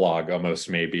epilogue almost,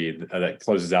 maybe, that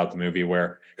closes out the movie,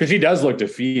 where, because she does look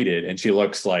defeated and she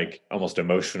looks like almost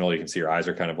emotional. You can see her eyes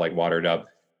are kind of like watered up.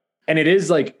 And it is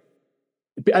like,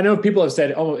 I know people have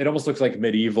said, oh, it almost looks like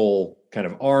medieval kind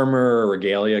of armor or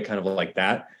regalia, kind of like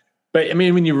that. But I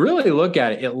mean, when you really look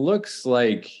at it, it looks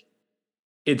like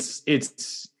it's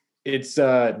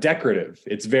decorative.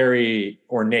 It's very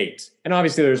ornate. And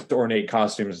obviously there's ornate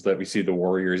costumes that we see the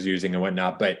warriors using and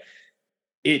whatnot, but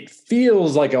it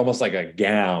feels like almost like a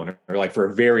gown, or like for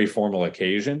a very formal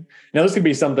occasion. Now, this could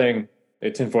be something,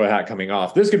 a tinfoil hat coming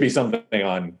off. This could be something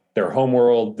on their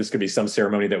homeworld. This could be some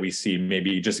ceremony that we see,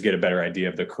 maybe just to get a better idea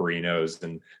of the Carinos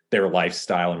and their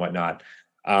lifestyle and whatnot.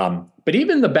 But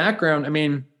even the background, I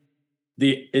mean,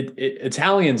 the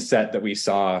Italian set that we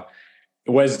saw,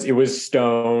 it was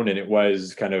stone, and it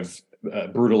was kind of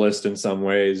brutalist in some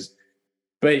ways.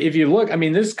 But if you look, I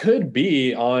mean, this could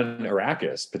be on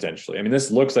Arrakis potentially. I mean,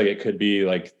 this looks like it could be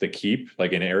like the keep,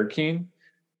 like in Erskine,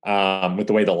 with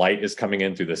the way the light is coming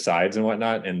in through the sides and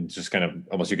whatnot, and just kind of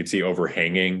almost you could see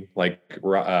overhanging like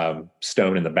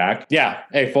stone in the back. Yeah.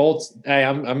 Hey, Foltz. Hey,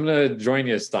 I'm gonna join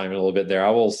you, Simon, a little bit there.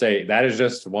 I will say that is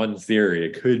just one theory.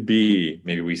 It could be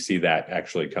maybe we see that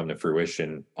actually come to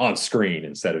fruition on screen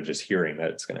instead of just hearing that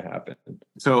it's going to happen.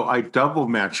 So I double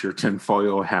match your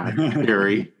tinfoil hat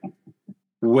theory.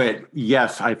 With,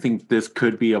 yes, I think this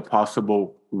could be a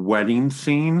possible wedding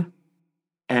scene.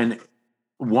 And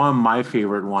one of my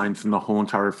favorite lines in the whole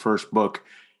entire first book,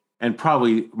 and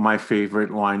probably my favorite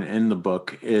line in the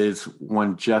book, is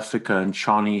when Jessica and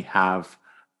Chani have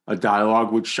a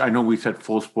dialogue, which I know we said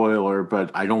full spoiler,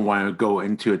 but I don't want to go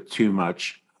into it too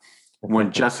much.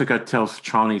 When Jessica tells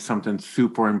Chani something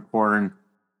super important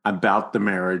about the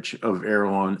marriage of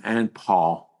Erlon and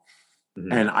Paul.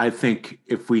 Mm-hmm. And I think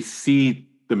if we see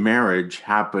the marriage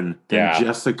happen, then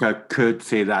Jessica could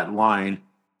say that line,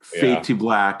 fade to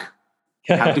black,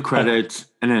 have the credits,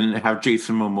 and then have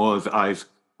Jason Momoa's eyes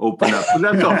open up. So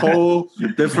that's a whole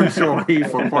different story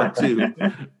for part two.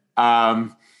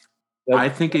 I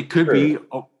think it could be.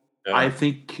 I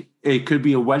think it could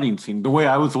be a wedding scene. The way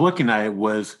I was looking at it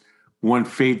was when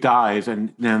Faye dies,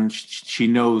 and then she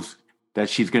knows that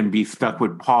she's going to be stuck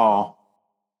with Paul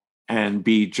and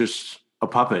be just a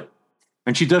puppet.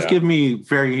 And she does give me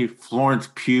very Florence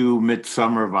Pugh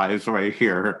Midsummer vibes right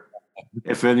here.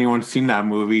 If anyone's seen that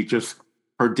movie, just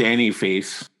her Danny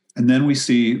face. And then we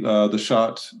see the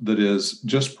shot that is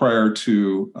just prior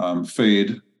to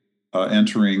Fade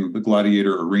entering the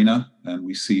gladiator arena, and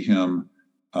we see him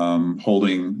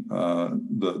holding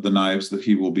the knives that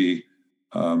he will be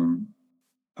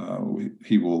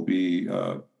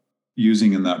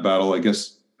using in that battle. I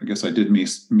guess I did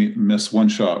miss one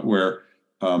shot where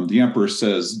the Emperor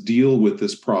says, "Deal with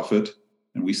this prophet,"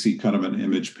 and we see kind of an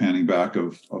image panning back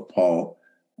of Paul.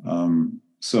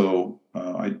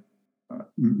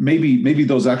 Maybe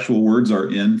those actual words are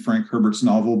in Frank Herbert's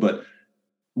novel, but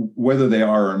whether they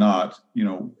are or not,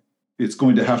 it's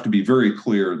going to have to be very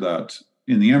clear that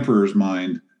in the Emperor's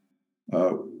mind,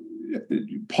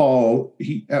 Paul,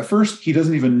 at first he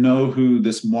doesn't even know who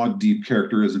this Muad'Dib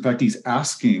character is. In fact, he's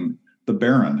asking the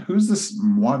Baron, "Who's this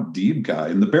Muad'Dib guy?"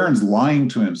 And the Baron's lying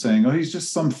to him, saying, "Oh, he's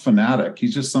just some fanatic.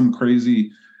 He's just some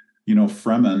crazy,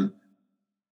 Fremen."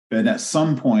 And at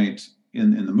some point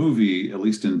in the movie, at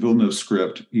least in Villeneuve's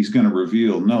script, he's going to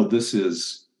reveal, no, this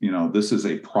is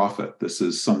a prophet. This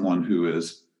is someone who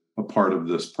is a part of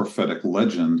this prophetic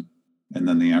legend. And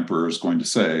then the Emperor is going to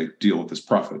say, "Deal with this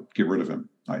prophet, get rid of him.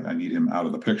 I need him out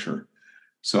of the picture."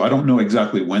 So I don't know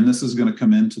exactly when this is going to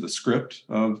come into the script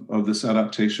of this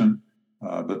adaptation,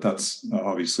 but that's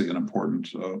obviously an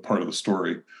important part of the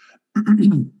story.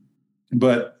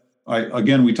 But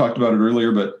we talked about it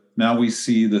earlier, but now we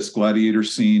see this gladiator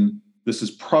scene. This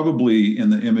is probably in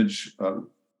the image,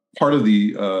 part of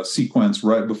the sequence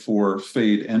right before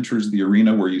Fade enters the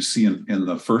arena, where you see in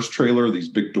the first trailer these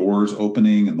big doors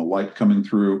opening and the light coming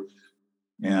through.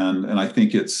 And I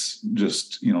think it's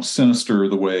just sinister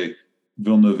the way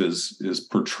Villeneuve is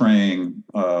portraying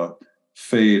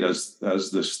Fade as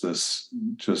this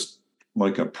just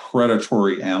like a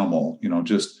predatory animal,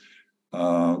 just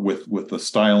with the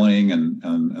styling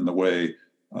and the way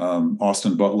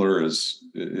Austin Butler is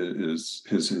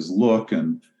his look,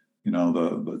 and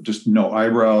the just no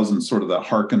eyebrows and sort of that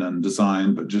Harkonnen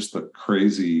design, but just the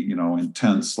crazy,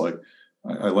 intense. Like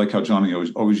I like how Johnny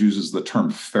always uses the term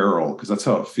feral, because that's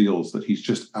how it feels, that he's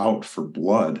just out for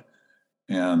blood,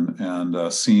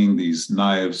 and seeing these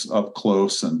knives up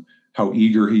close and how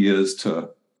eager he is to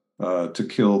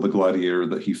kill the gladiator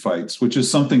that he fights, which is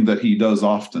something that he does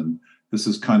often. This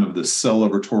is kind of this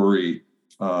celebratory,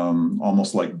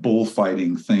 almost like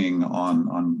bullfighting thing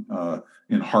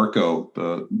in Harko,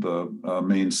 the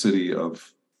main city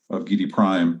of Gidi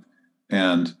Prime,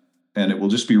 and it will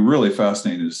just be really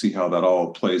fascinating to see how that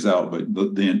all plays out. But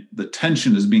the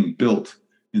tension is being built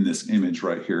in this image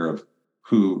right here of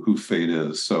who Fade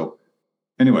is. So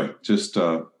anyway, just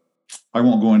I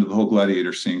won't go into the whole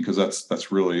gladiator scene, because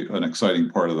that's really an exciting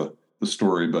part of the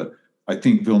story. But I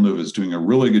think Villeneuve is doing a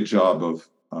really good job of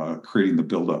creating the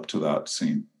build up to that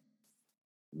scene.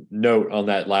 Note on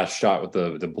that last shot with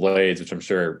the blades, which I'm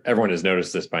sure everyone has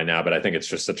noticed this by now, but I think it's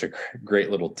just such a great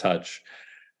little touch.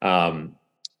 When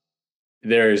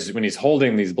he's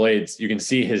holding these blades, you can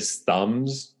see his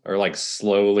thumbs are like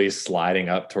slowly sliding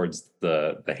up towards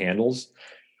the handles,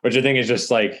 which I think is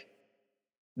just like,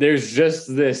 there's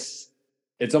just this,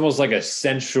 it's almost like a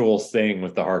sensual thing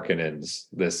with the Harkonnens,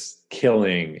 this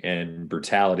killing and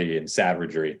brutality and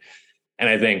savagery. And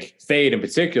I think Fade in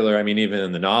particular, I mean, even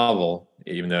in the novel,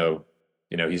 even though,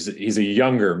 he's a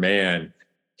younger man,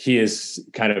 he is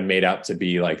kind of made out to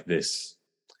be like this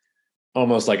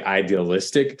almost like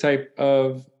idealistic type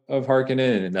of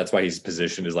Harkonnen. And that's why he's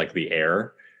positioned as like the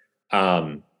heir.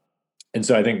 And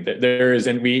so I think that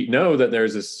and we know that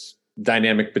there's this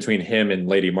dynamic between him and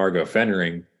Lady Margot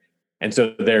Fenring. And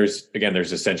so there's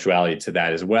a sensuality to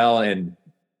that as well. And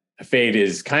Fade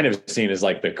is kind of seen as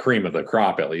like the cream of the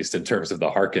crop, at least in terms of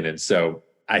the Harkonnen. So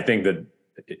I think that,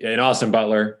 and Austin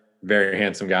Butler, very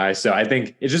handsome guy. So I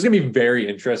think it's just going to be very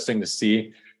interesting to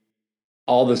see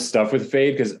all the stuff with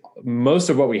Fade, because most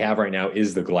of what we have right now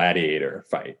is the gladiator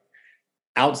fight.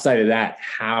 Outside of that,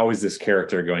 how is this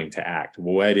character going to act?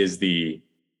 What is the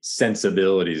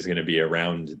sensibilities going to be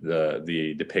around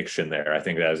the depiction there? I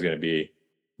think that is going to be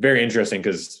very interesting,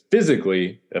 because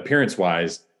physically,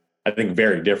 appearance-wise, I think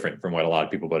very different from what a lot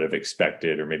of people would have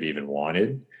expected or maybe even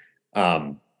wanted.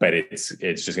 But it's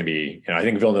just going to be, I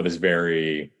think Villeneuve is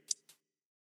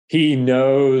he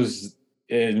knows,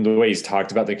 in the way he's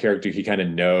talked about the character, he kind of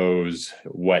knows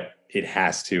what it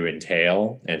has to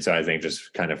entail. And so I think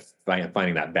just kind of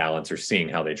finding that balance, or seeing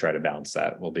how they try to balance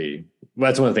that,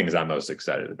 that's one of the things I'm most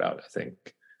excited about, I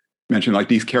think. Mentioned like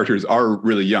these characters are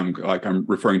really young. Like I'm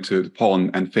referring to Paul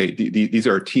and Fade. These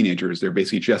are teenagers. They're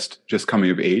basically just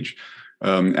coming of age.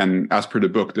 And as per the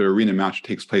book, the arena match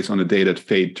takes place on the day that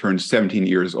Fade turns 17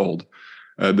 years old.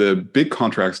 The big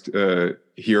contrast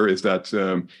here is that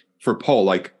for Paul,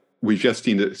 like we've just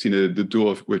seen the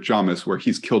duel with Jamis, where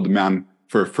he's killed the man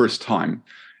for a first time.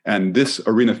 And this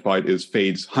arena fight is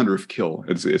Fade's 100th kill.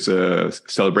 It's a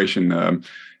celebration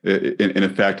in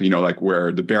effect, like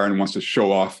where the Baron wants to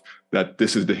show off that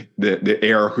this is the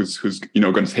heir who's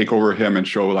going to take over him and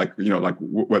show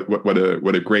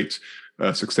what a great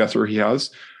successor he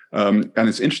has. And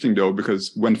it's interesting though,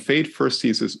 because when Fade first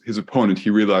sees his opponent, he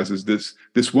realizes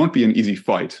this won't be an easy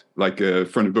fight. Like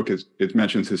from the book, it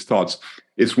mentions his thoughts.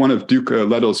 It's one of Duke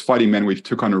Leto's fighting men we've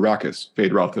took on Arrakis,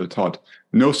 Fade Rotha taught.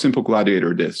 No simple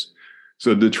gladiator this.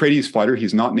 So the Atreides fighter,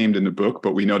 he's not named in the book,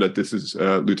 but we know that this is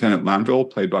Lieutenant Lanville,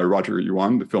 played by Roger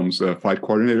Yuan, the film's fight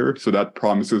coordinator. So that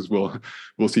promises we'll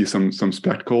see some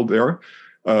spectacle there.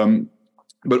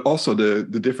 But also the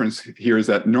difference here is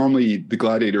that normally the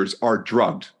gladiators are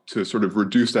drugged to sort of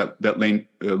reduce that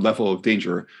level of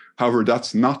danger. However,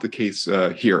 that's not the case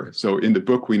here. So in the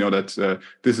book, we know that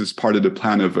this is part of the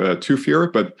plan of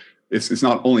Tufir, but it's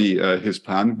not only his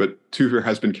plan, but Tufir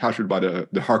has been captured by the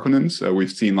Harkonnens.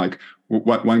 We've seen like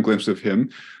one glimpse of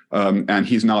him, and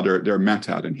he's now their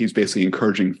mentat, and he's basically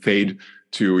encouraging Fade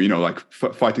to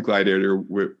fight the gladiator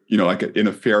with in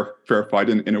a fair fight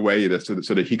in a way so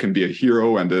that he can be a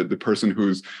hero, and the person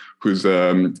who's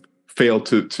failed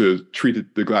to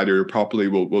treat the gladiator properly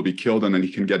will be killed, and then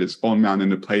he can get his own man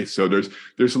into place. So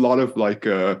there's a lot of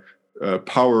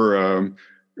power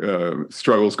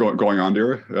struggles going on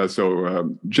there.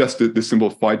 So just the simple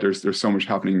fight, there's so much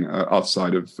happening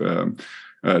outside of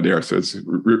there. So it's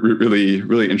really,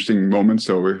 really interesting moment.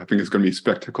 So I think it's going to be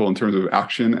spectacle in terms of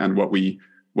action and what we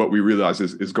realize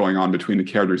is going on between the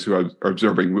characters who are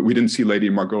observing. We didn't see Lady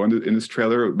Margot in this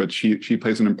trailer, but she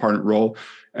plays an important role.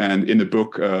 And in the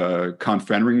book, Count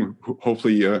Fenring,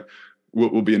 hopefully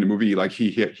will be in the movie. Like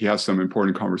he has some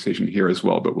important conversation here as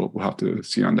well, but we'll have to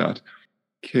see on that.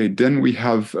 Okay, then we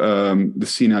have the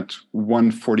scene at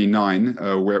 149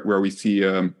 where we see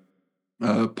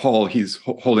Paul. He's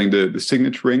holding the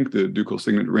signet ring, the ducal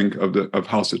signet ring of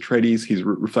House Atreides. He's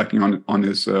reflecting on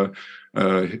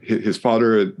his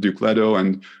father, Duke Leto,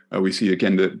 and we see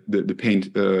again the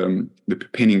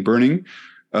painting burning,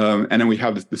 and then we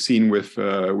have the scene with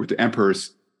the Emperor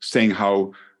saying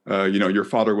how your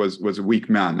father was a weak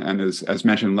man, and as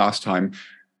mentioned last time,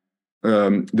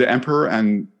 the Emperor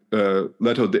and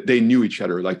Leto, they knew each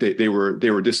other. Like they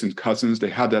were distant cousins. They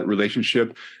had that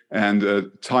relationship,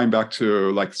 and tying back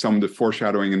to like some of the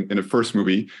foreshadowing in the first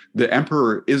movie, the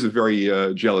Emperor is a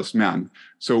very jealous man.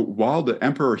 So while the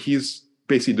Emperor, he's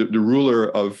basically the ruler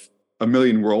of a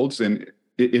million worlds in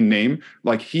name,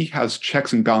 like he has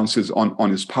checks and balances on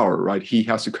his power, right? He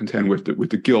has to contend with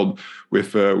the guild,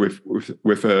 with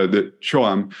the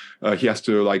Shoam. He has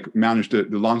to like manage the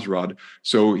Landsraad.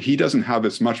 So he doesn't have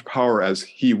as much power as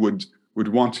he would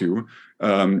want to.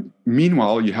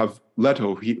 Meanwhile, you have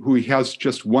Leto, who has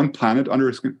just one planet under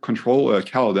his control,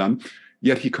 Caladan.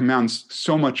 Yet he commands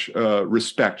so much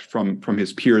respect from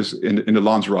his peers in the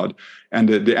Landsraad, and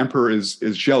the Emperor is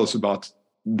jealous about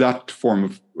that form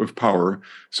of power.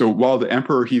 So while the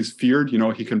Emperor, he's feared,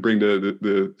 he can bring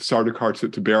the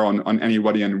Sardaukar to bear on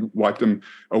anybody and wipe them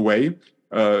away.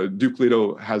 Duke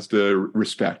Leto has the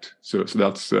respect. So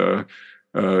that's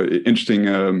interesting.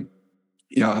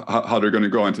 How they're going to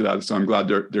go into that. So I'm glad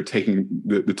they're taking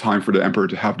the time for the Emperor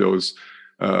to have those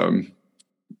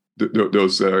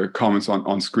comments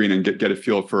on screen and get a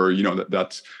feel for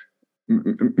that's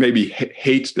maybe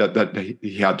hate that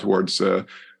he had towards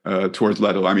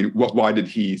Leto. I mean, why did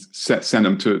he send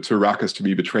him to Arrakis to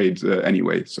be betrayed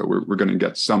anyway? So we're going to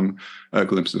get some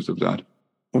glimpses of that.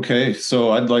 Okay,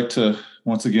 so I'd like to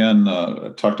once again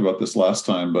talked about this last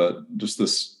time, but just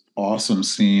this awesome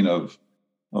scene of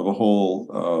a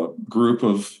whole group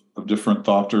of different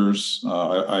Thopters.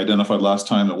 I identified last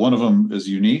time that one of them is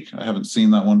unique. I haven't seen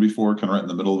that one before, kind of right in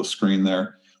the middle of the screen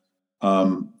there.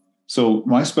 So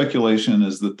my speculation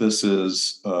is that this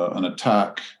is an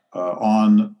attack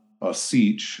on a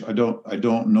siege. I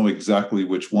don't know exactly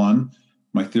which one.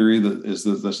 My theory is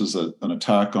that this is an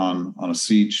attack on a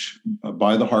siege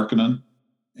by the Harkonnen,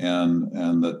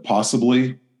 and that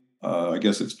possibly, I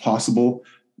guess it's possible,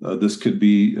 this could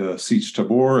be Siege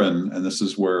Tabor, and this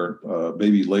is where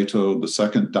baby Leto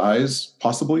II dies,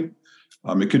 possibly.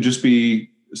 It could just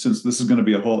be, since this is going to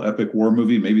be a whole epic war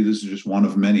movie, maybe this is just one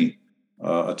of many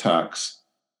attacks.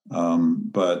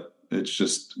 But it's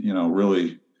just,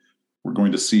 really, we're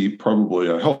going to see probably,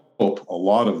 I hope, a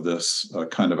lot of this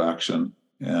kind of action.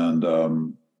 And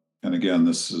again,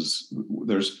 this is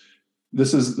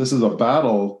a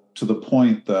battle to the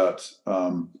point that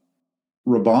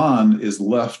Raban is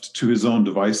left to his own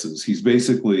devices. He's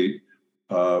basically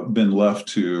been left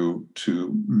to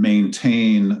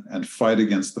maintain and fight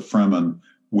against the Fremen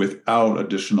without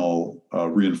additional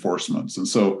reinforcements. And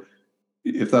so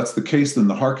if that's the case, then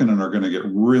the Harkonnen are going to get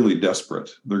really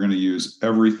desperate. They're going to use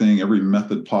every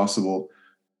method possible.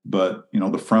 But, the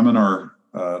Fremen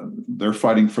they're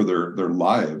fighting for their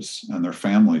lives and their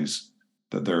families,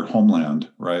 that their homeland,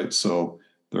 right? So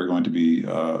they're going to be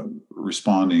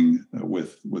responding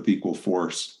with equal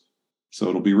force. So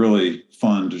it'll be really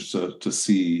fun just to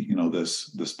see,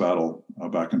 this battle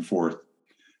back and forth.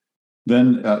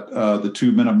 Then at the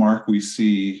 2-minute mark, we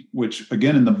see, which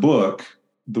again in the book,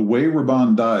 the way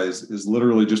Raban dies is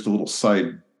literally just a little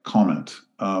side comment.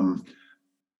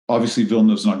 Obviously,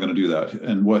 Villeneuve's not going to do that.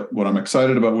 And what I'm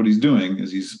excited about what he's doing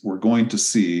is we're going to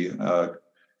see, and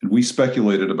we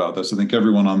speculated about this. I think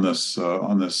everyone on this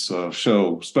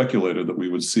show speculated that we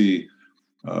would see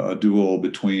a duel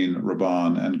between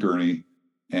Raban and Gurney,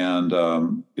 and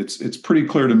it's pretty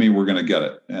clear to me we're going to get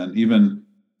it. And even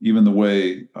the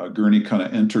way Gurney kind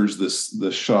of enters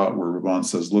this shot where Raban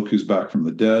says, "Look who's back from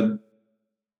the dead."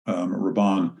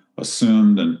 Raban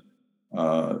assumed and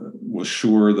was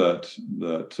sure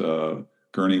that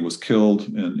Gurney was killed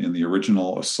in the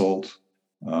original assault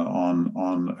on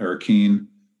Arakeen,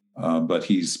 but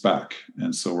he's back,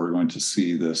 and so we're going to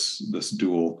see this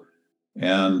duel.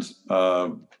 And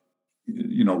Raban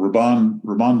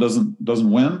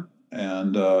doesn't win,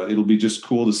 and it'll be just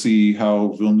cool to see how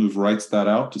Villeneuve writes that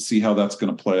out, to see how that's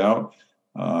going to play out.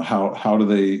 How do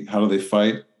they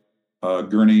fight?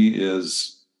 Gurney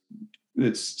is.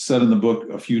 It's said in the book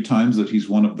a few times that he's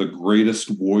one of the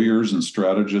greatest warriors and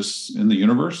strategists in the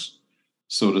universe.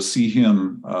 So to see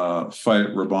him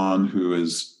fight Raban, who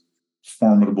is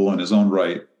formidable in his own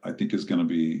right, I think is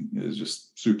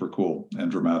just super cool and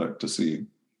dramatic to see.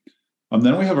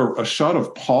 Then we have a shot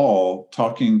of Paul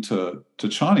talking to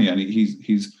Chani, and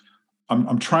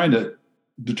I'm trying to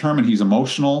determine he's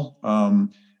emotional, and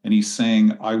he's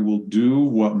saying, "I will do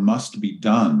what must be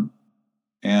done."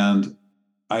 And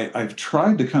I've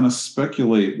tried to kind of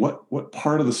speculate what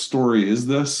part of the story is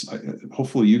this.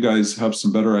 Hopefully you guys have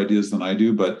some better ideas than I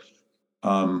do, but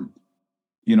I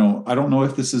don't know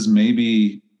if this is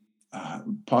maybe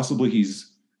possibly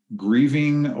he's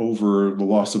grieving over the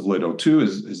loss of Leto too,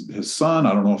 his son.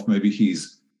 I don't know if maybe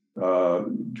he's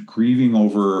grieving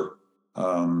over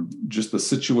just the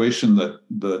situation that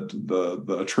the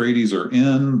Atreides are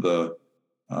in.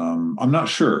 I'm not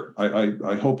sure.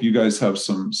 I hope you guys have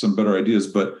some better ideas,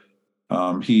 but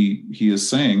he is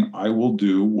saying, "I will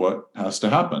do what has to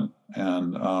happen."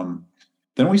 And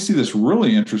then we see this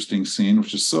really interesting scene,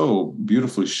 which is so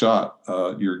beautifully shot.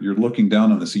 You're looking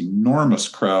down on this enormous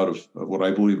crowd of what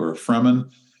I believe are Fremen,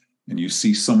 and you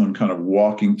see someone kind of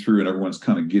walking through, and everyone's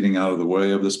kind of getting out of the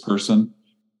way of this person.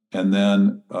 And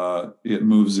then it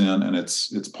moves in, and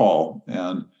it's Paul.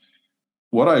 And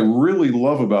what I really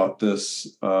love about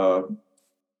this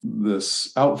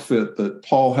outfit that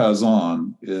Paul has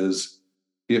on is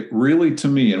it really, to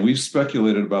me, and we've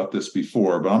speculated about this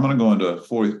before, but I'm going to go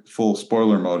into full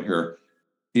spoiler mode here.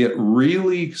 It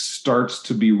really starts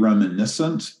to be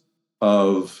reminiscent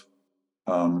of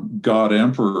God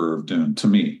Emperor of Dune to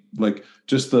me. Like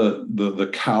just the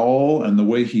cowl and the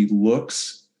way he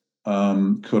looks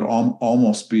could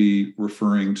almost be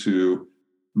referring to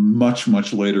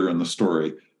much later in the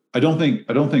story. I don't think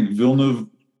Villeneuve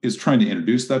is trying to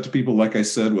introduce that to people. Like I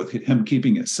said, with him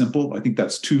keeping it simple, I think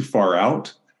that's too far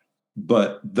out.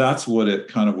 But that's what it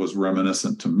kind of was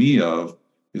reminiscent to me of,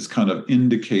 is kind of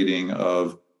indicating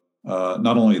of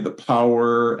not only the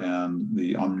power and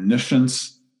the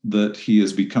omniscience that he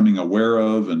is becoming aware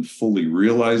of and fully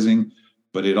realizing,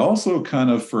 but it also kind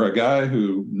of, for a guy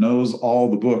who knows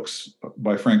all the books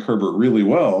by Frank Herbert really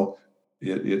well,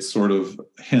 it sort of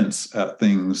hints at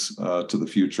things to the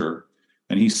future.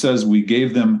 And he says we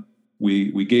gave them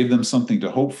something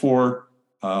to hope for.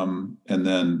 And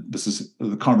then this is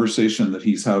the conversation that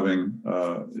he's having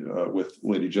with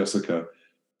Lady Jessica,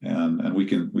 and we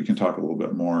can talk a little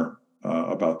bit more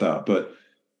about that. But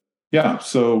yeah,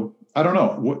 so I don't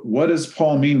know, what does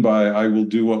Paul mean by "I will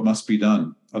do what must be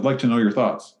done"? I'd like to know your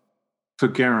thoughts. So,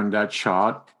 Garen, that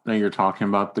shot that you're talking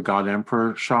about, the God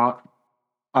Emperor shot,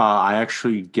 I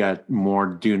actually get more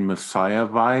Dune Messiah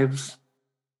vibes,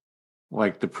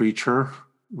 like the preacher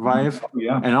vibe. Oh,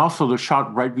 yeah. And also the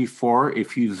shot right before,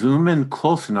 if you zoom in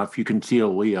close enough, you can see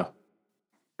Aaliyah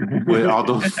with all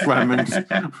those Fremens.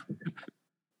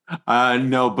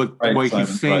 No, but Right, the way Simon,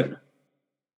 he's saying, right.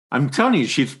 I'm telling you,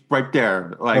 she's right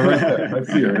there. Like, Oh, right there. I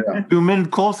see her. Yeah. zoom in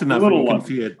close enough, and you can one.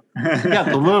 see it. Yeah,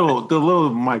 the little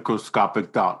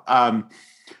microscopic dot.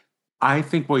 I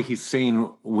think what he's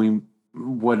saying,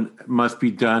 what must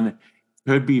be done,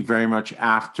 could be very much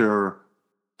after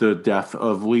the death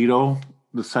of Leto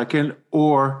II,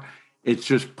 or it's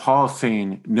just Paul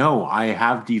saying, "No, I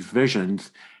have these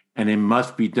visions, and it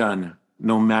must be done,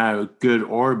 no matter good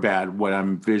or bad. What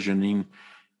I'm visioning,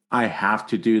 I have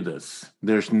to do this.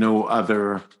 There's no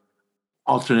other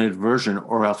alternate version,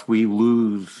 or else we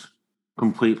lose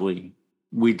completely.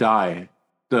 We die.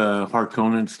 The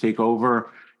Harkonnens take over,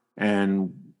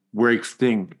 and we're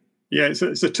extinct. Yeah, it's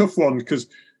a tough one because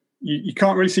you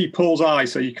can't really see Paul's eye,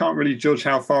 so you can't really judge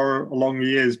how far along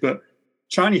he is. But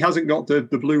Chani hasn't got the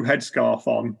blue headscarf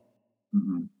on,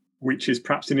 which is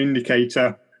perhaps an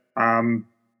indicator.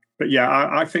 But yeah,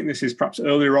 I think this is perhaps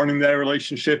earlier on in their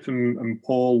relationship, and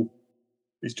Paul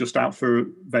is just out for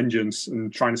vengeance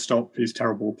and trying to stop his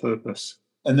terrible purpose.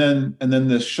 And then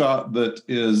this shot that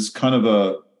is kind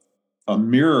of a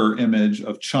mirror image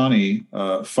of Chani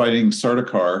fighting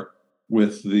Sardaukar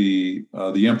with the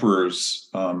Emperor's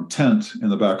tent in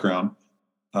the background.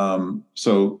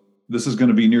 So this is going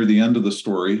to be near the end of the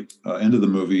story, end of the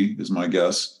movie is my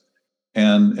guess.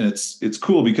 And it's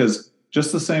cool because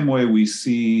just the same way we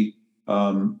see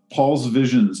Paul's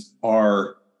visions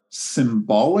are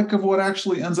symbolic of what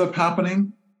actually ends up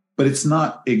happening, but it's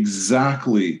not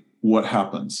exactly what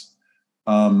happens.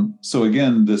 So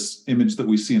again, this image that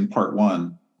we see in part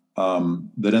one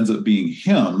that ends up being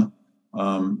him,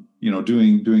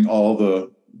 doing all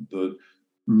the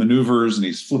maneuvers, and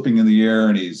he's flipping in the air,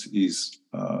 and he's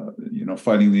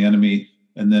fighting the enemy.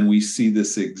 And then we see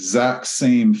this exact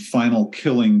same final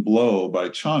killing blow by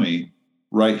Chani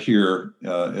right here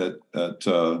at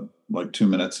like 2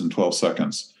 minutes and 12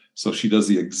 seconds. So she does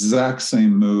the exact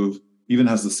same move, even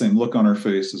has the same look on her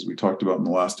face as we talked about in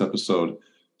the last episode.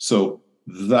 So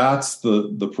that's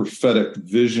the prophetic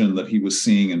vision that he was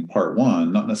seeing in part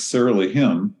one, not necessarily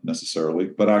him necessarily,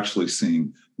 but actually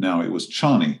seeing now it was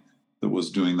Chani that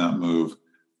was doing that move.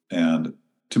 And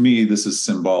to me, this is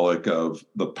symbolic of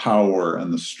the power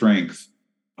and the strength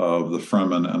of the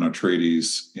Fremen and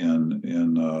Atreides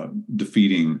in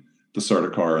defeating the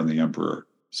Sardaukar and the Emperor.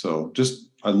 So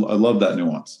I love that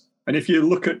nuance. And if you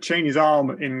look at Chani's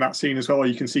arm in that scene as well,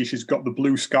 you can see she's got the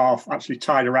blue scarf actually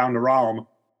tied around her arm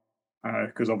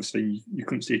because obviously you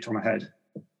couldn't see it on her head.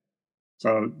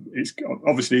 So it's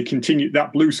obviously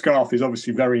that blue scarf is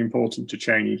obviously very important to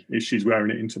Chani if she's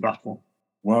wearing it into battle.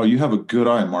 Wow, you have a good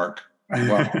eye, Mark.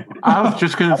 Wow. I was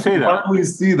just going to say that. How do we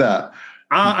see that?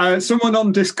 Someone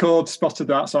on Discord spotted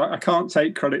that, so I can't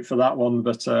take credit for that one.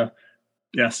 But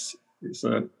yes,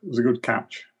 it was a good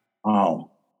catch.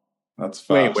 Wow, that's fast.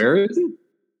 Wait, where is it?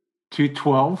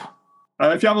 212.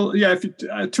 If you have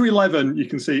 211, you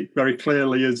can see it very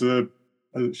clearly as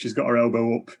she's got her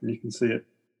elbow up, and you can see it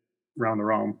around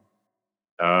her arm.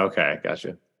 Oh, okay,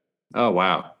 gotcha. Oh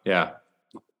wow, yeah.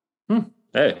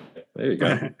 Hey, there you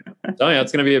go. Oh yeah,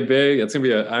 it's gonna be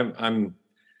I'm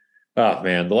oh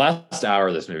man, the last hour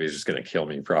of this movie is just gonna kill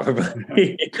me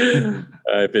probably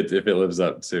if it lives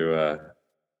up to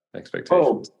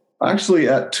expectations. Oh, actually,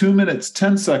 at 2 minutes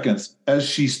 10 seconds, as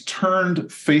she's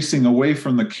turned facing away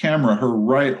from the camera, her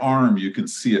right arm, you can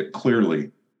see it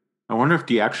clearly. I wonder if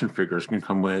the action figures can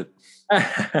come with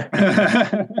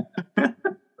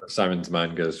Simon's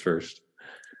mind goes first.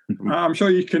 I'm sure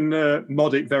you can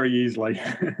mod it very easily.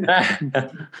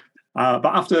 But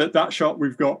after that shot,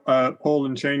 we've got Paul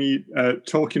and Chani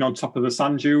talking on top of the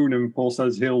sand dune, and Paul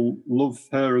says he'll love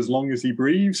her as long as he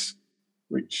breathes,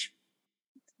 which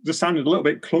just sounded a little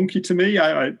bit clunky to me.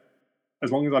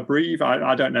 As long as I breathe,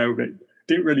 I don't know, but it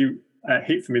didn't really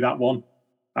hit for me, that one.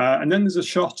 And then there's a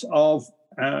shot of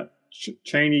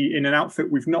Chani in an outfit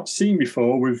we've not seen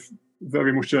before, with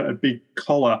very much a big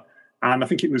collar. And I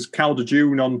think it was Calder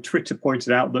June on Twitter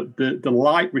pointed out that the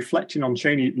light reflecting on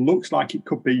Chani looks like it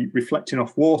could be reflecting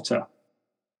off water.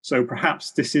 So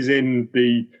perhaps this is in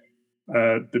the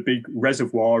big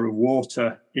reservoir of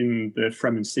water in the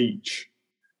Fremen siege.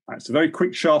 It's a very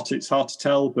quick shot. It's hard to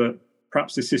tell, but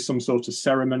perhaps this is some sort of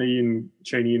ceremony and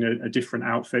Chani in a different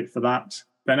outfit for that.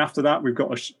 Then after that, we've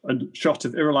got a shot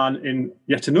of Irulan in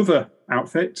yet another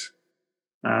outfit.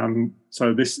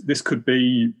 So this could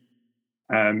be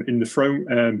in the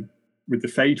throne with the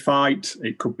Fade fight.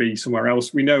 It could be somewhere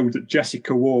else. We know that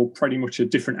Jessica wore pretty much a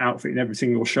different outfit in every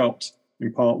single shot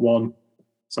in part one.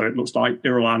 So it looks like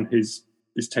Irulan is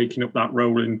taking up that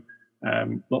role in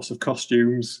lots of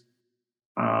costumes.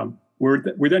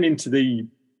 We're then into the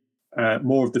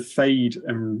more of the Fade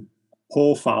and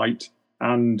Paul fight.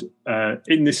 And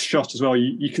in this shot as well,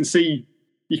 you can see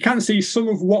some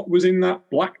of what was in that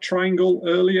black triangle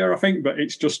earlier, I think, but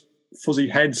it's just fuzzy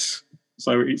heads.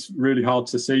 So it's really hard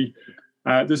to see.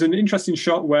 There's an interesting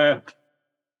shot where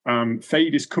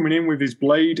Fade is coming in with his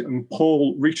blade and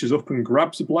Paul reaches up and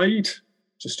grabs the blade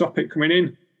to stop it coming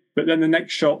in. But then the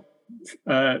next shot,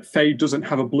 Fade doesn't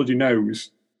have a bloody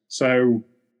nose. So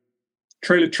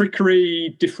trailer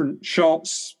trickery, different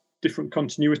shots, different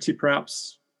continuity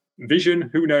perhaps. vision,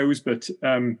 who knows? But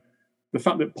the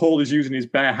fact that Paul is using his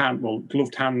bare hand, well,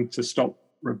 gloved hand, to stop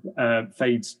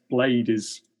Fade's blade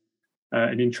is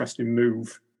an interesting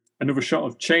move. Another shot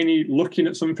of Cheney looking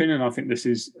at something, and I think this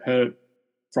is her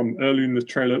from earlier in the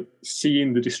trailer,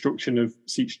 seeing the destruction of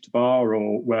Sietch Tabr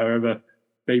or wherever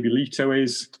Baby Leto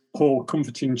is. Paul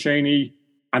comforting Cheney.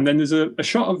 And then there's a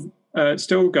shot of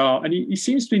Stilgar, and he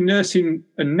seems to be nursing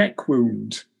a neck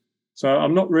wound. So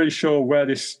I'm not really sure where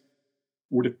this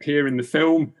would appear in the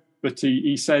film, but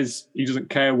he says he doesn't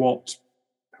care what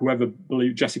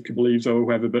Jessica believes or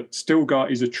whoever, but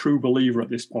Stilgar is a true believer at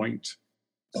this point.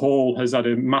 Paul has had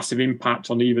a massive impact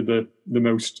on even the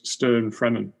most stern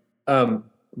Fremen.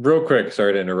 Real quick,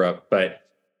 sorry to interrupt, but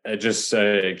it just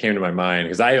it came to my mind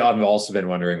because I've also been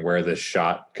wondering where this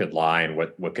shot could lie and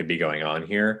what could be going on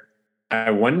here.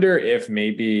 I wonder if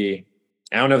maybe,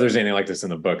 I don't know if there's anything like this in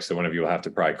the book, so one of you will have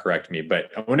to probably correct me, but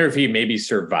I wonder if he maybe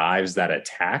survives that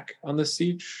attack on the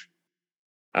Sietch,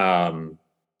 or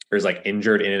is like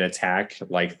injured in an attack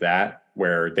like that,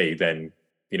 where they then,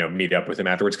 meet up with him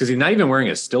afterwards. Because he's not even wearing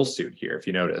a still suit here, if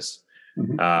you notice.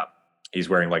 Mm-hmm. He's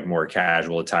wearing like more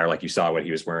casual attire, like you saw what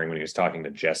he was wearing when he was talking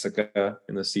to Jessica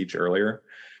in the Sietch earlier.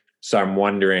 So I'm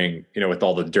wondering, with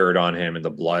all the dirt on him and the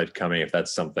blood coming, if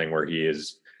that's something where he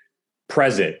is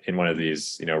present in one of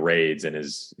these, raids and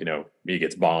is, he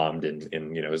gets bombed and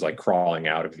is like crawling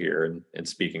out of here and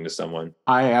speaking to someone.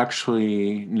 I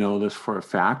actually know this for a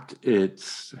fact.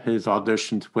 It's his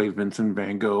audition to play Vincent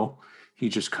Van Gogh. He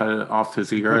just cut off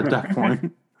his ear at that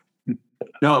point.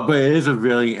 No, but it is a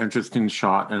really interesting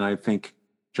shot, and I think,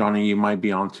 Johnny, you might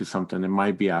be onto something. It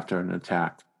might be after an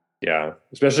attack. Yeah,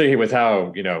 especially with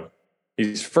how,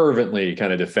 he's fervently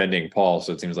kind of defending Paul,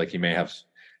 so it seems like he may have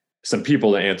some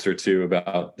people to answer to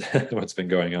about what's been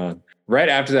going on. Right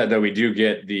after that, though, we do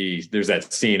get there's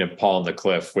that scene of Paul on the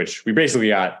cliff, which we basically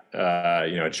got,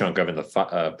 a chunk of in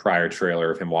the prior trailer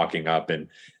of him walking up. And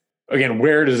again,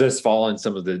 where does this fall in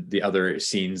some of the other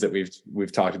scenes that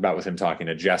we've talked about with him talking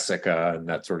to Jessica and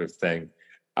that sort of thing?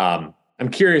 I'm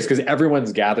curious because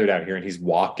everyone's gathered out here and he's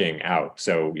walking out.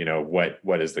 So,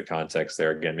 what is the context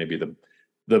there? Again, maybe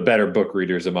the better book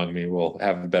readers among me will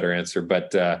have a better answer.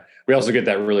 But we also get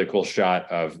that really cool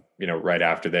shot of, right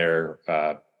after there,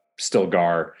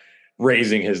 Stilgar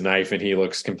raising his knife, and he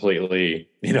looks completely,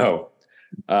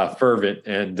 fervent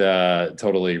and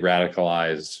totally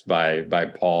radicalized by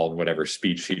Paul and whatever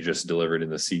speech he just delivered in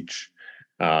the Sietch,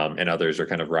 and others are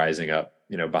kind of rising up,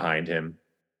 behind him.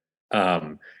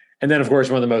 And then, of course,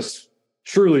 one of the most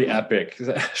truly epic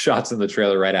shots in the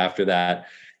trailer right after that,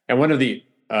 and one of the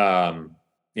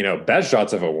best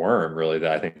shots of a worm, really,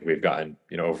 that I think we've gotten,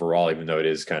 overall, even though it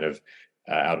is kind of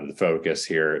out of the focus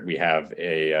here. We have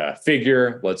a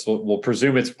figure. We'll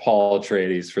presume it's Paul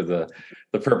Atreides for the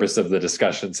purpose of the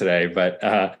discussion today,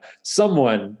 but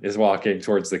someone is walking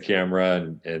towards the camera,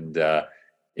 and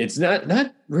it's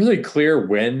not really clear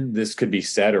when this could be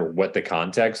said or what the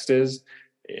context is.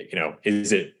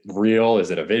 Is it real?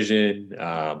 Is it a vision?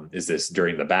 Is this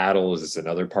during the battle? Is this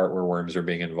another part where worms are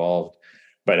being involved?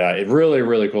 But a really,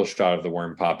 really cool shot of the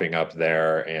worm popping up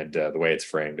there, and the way it's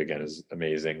framed, again, is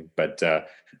amazing. But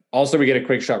also we get a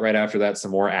quick shot right after that,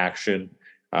 some more action.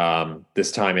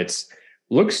 This time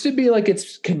looks to be like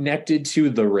it's connected to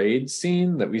the raid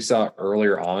scene that we saw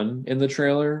earlier on in the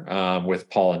trailer, with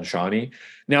Paul and Shawnee.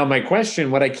 Now, my question,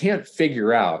 what I can't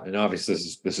figure out, and obviously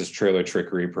this is trailer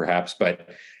trickery perhaps, but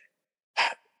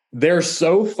they're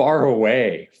so far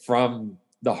away from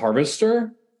the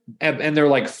Harvester, and they're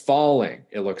like falling,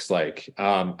 it looks like.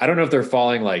 I don't know if they're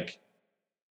falling like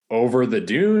over the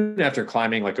dune after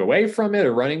climbing like away from it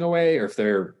or running away, or if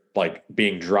they're like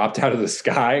being dropped out of the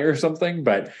sky or something.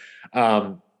 But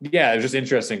yeah, it's just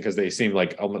interesting because they seem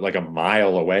like a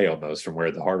mile away almost from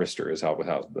where the Harvester is,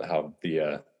 how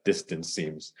the distance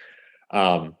seems.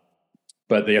 But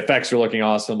the effects are looking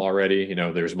awesome already.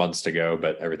 There's months to go,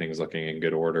 but everything's looking in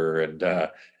good order. And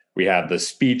we have the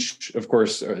speech, of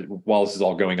course, while this is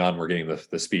all going on, we're getting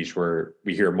the speech where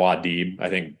we hear Muad'Dib, I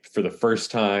think for the first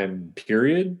time,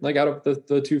 period, like out of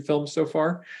the two films so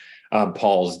far.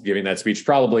 Paul's giving that speech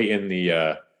probably in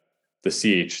the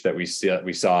Sietch that we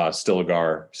saw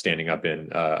Stilgar standing up in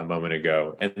a moment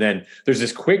ago. And then there's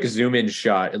this quick zoom in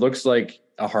shot. It looks like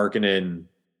a Harkonnen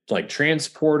like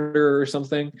transporter or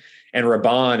something. And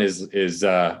Raban is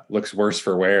looks worse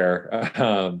for wear.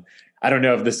 I don't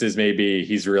know if this is maybe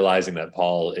he's realizing that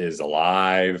Paul is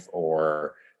alive,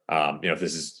 or if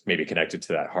this is maybe connected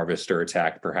to that Harvester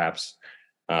attack, perhaps.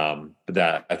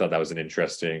 But I thought that was an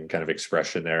interesting kind of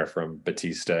expression there from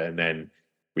Batista. And then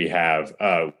we have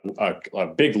a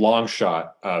big long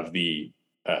shot of the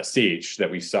siege that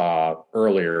we saw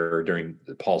earlier during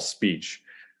Paul's speech.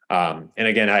 And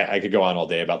again, I could go on all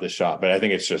day about this shot, but I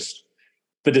think it's just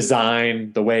the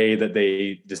design, the way that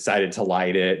they decided to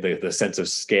light it, the sense of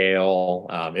scale.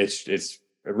 It's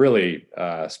really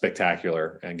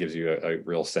spectacular and gives you a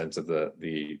real sense of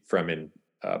the Fremen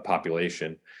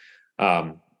population.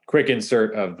 Quick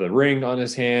insert of the ring on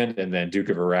his hand, and then Duke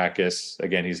of Arrakis.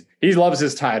 Again, he loves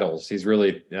his titles. He's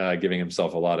really giving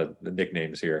himself a lot of the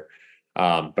nicknames here.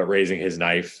 But raising his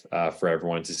knife for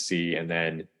everyone to see, and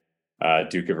then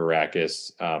Duke of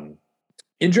Arrakis.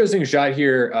 Interesting shot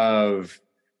here of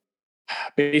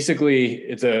basically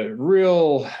it's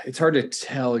hard to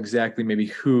tell exactly maybe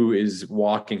who is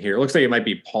walking here. It looks like it might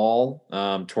be Paul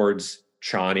towards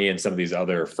Chani and some of these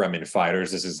other Fremen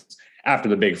fighters. This is after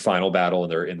the big final battle,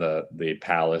 and they're in the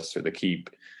palace or the keep.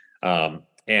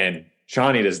 And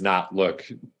Chani does not look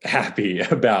happy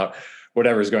about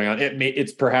whatever's going on.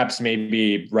 It's perhaps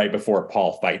maybe right before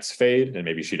Paul fights Fade, and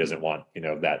maybe she doesn't want,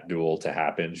 that duel to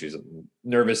happen. She's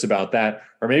nervous about that.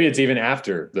 Or maybe it's even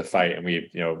after the fight, and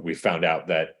we found out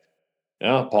that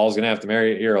Paul's gonna have to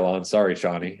marry Irulan. Sorry,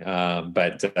 Chani.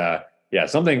 But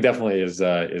something definitely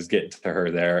is getting to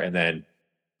her there. And then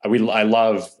I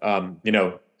love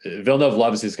Villeneuve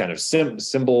loves his kind of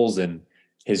symbols and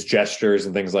his gestures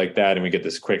and things like that. And we get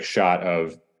this quick shot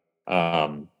of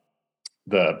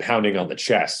the pounding on the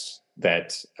chest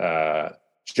that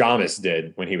Jamis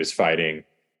did when he was fighting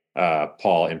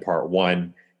Paul in part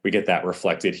 1. We get that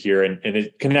reflected here, and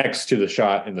it connects to the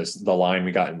shot in the line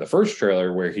we got in the first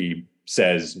trailer where he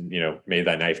says, may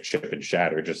thy knife chip and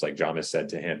shatter, just like Jamis said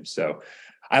to him. So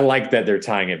I like that they're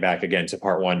tying it back again to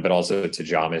part 1, but also to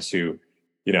Jamis, who,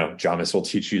 Jamis will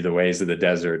teach you the ways of the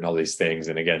desert and all these things.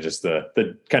 And again, just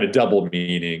the kind of double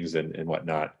meanings and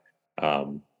whatnot.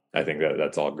 I think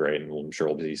that's all great, and I'm sure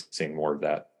we'll be seeing more of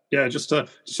that. Yeah, just to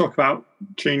talk about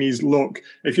Chani's look.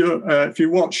 If you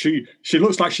watch, she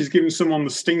looks like she's giving someone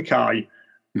the stink eye,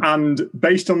 and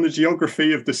based on the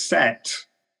geography of the set,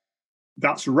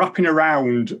 that's wrapping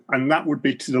around, and that would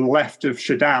be to the left of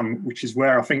Shaddam, which is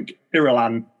where I think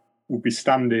Irulan would be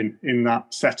standing in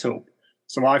that setup.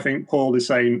 So I think Paul is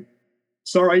saying,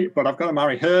 "Sorry, but I've got to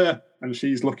marry her," and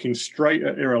she's looking straight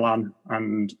at Irulan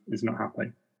and is not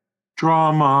happy.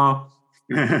 Drama.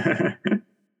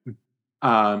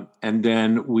 And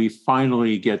then we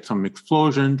finally get some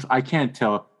explosions. I can't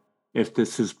tell if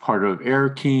this is part of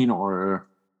Arakeen or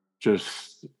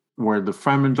just where the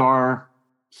Fremens are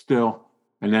still.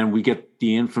 And then we get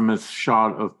the infamous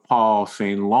shot of Paul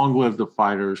saying, "Long live the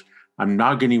fighters." I'm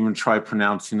not going to even try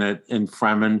pronouncing it in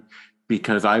Fremen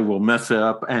because I will mess it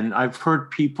up. And I've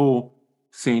heard people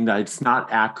saying that it's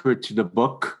not accurate to the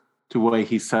book, to what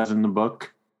he says in the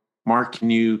book. Mark, can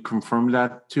you confirm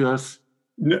that to us?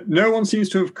 No one seems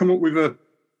to have come up with a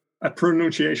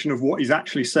pronunciation of what he's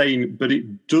actually saying, but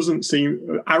it doesn't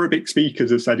seem... Arabic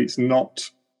speakers have said it's not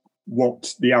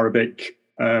what the Arabic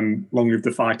Long Live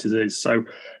the Fighters is. So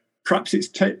perhaps it's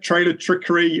trailer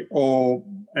trickery, or,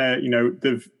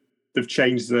 they've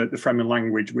changed the Fremen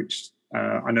language, which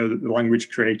I know that the language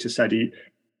creator said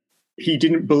he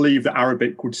didn't believe that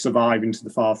Arabic would survive into the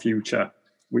far future,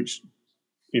 which...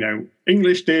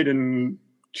 English did and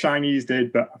Chinese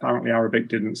did, but apparently Arabic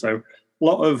didn't. So a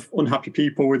lot of unhappy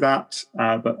people with that.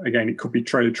 But again, it could be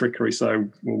trailer trickery, so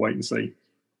we'll wait and see.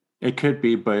 It could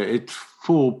be, but it's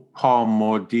full Paul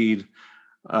Mordid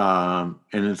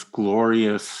in its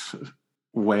glorious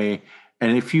way.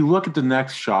 And if you look at the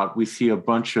next shot, we see a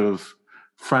bunch of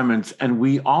Fremens. And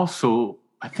we also,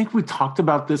 I think we talked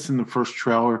about this in the first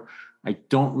trailer, I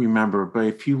don't remember, but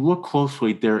if you look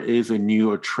closely, there is a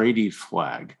new Atreides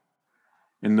flag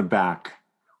in the back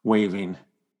waving.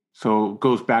 So it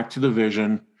goes back to the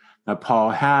vision that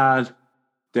Paul had.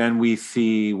 Then we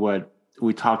see what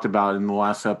we talked about in the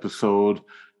last episode,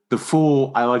 the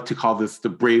full, I like to call this the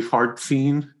Braveheart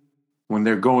scene, when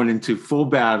they're going into full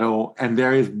battle, and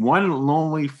there is one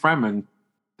lonely Fremen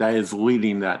that is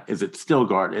leading that. Is it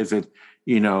Stilgard? Is it,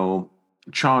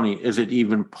 Chani? Is it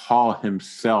even Paul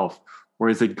himself? Or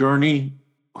is it Gurney?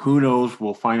 Who knows?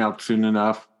 We'll find out soon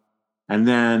enough. And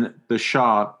then the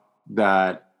shot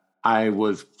that I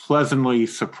was pleasantly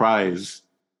surprised.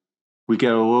 We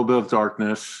get a little bit of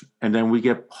darkness, and then we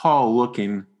get Paul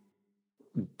looking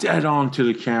dead on to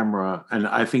the camera. And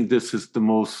I think this is the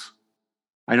most,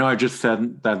 I know I just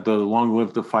said that the Long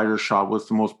Live the Fighter shot was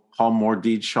the most Paul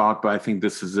Mordid shot, but I think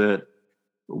this is it.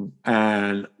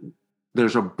 And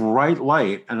there's a bright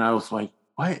light, and I was like,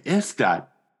 what is that?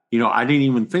 I didn't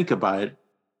even think about it.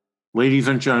 Ladies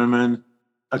and gentlemen,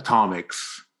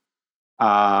 atomics.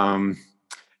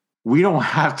 We don't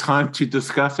have time to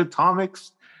discuss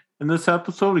atomics in this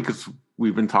episode because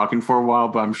we've been talking for a while,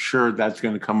 but I'm sure that's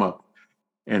going to come up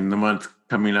in the month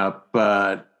coming up.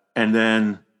 And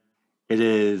then it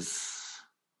is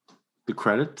the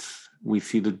credits. We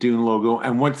see the Dune logo.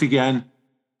 And once again,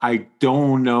 I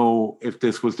don't know if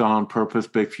this was done on purpose,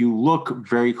 but if you look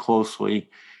very closely,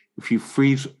 if you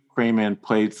freeze frame and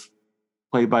play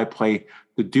by play,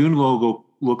 the Dune logo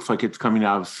looks like it's coming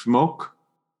out of smoke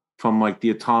from like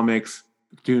the Atomics,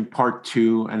 Dune Part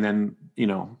 2, and then,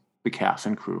 the cast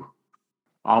and crew.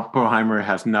 Oppenheimer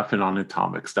has nothing on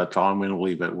Atomics. That's all I'm going to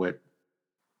leave it with.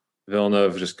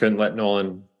 Villeneuve just couldn't let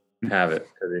Nolan have it.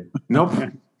 Nope.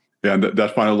 Yeah, and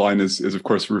that final line is of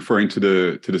course referring to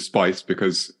the spice,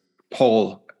 because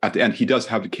Paul at the end, he does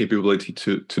have the capability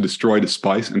to destroy the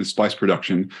spice and the spice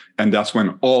production, and that's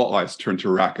when all eyes turn to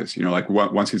Arrakis.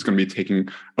 Once he's going to be taking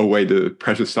away the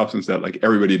precious substance that like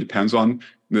everybody depends on,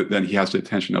 then he has the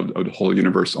attention of the whole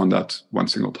universe on that one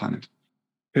single planet.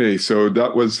 Okay, so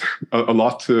that was a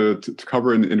lot to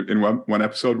cover in one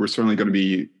episode. We're certainly going to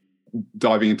be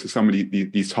diving into some of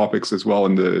these topics as well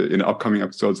in the upcoming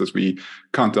episodes as we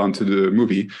count down to the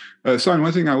movie. Simon,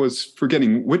 one thing I was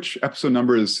forgetting, which episode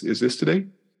number is this today?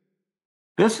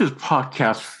 This is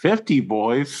podcast 50,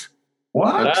 boys.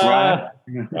 What? That's right.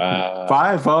 Wow.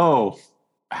 5-0,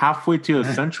 halfway to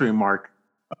a century mark.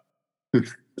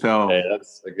 So, Hey,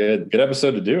 that's a good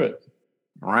episode to do it.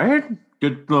 Right?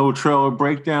 Good little trailer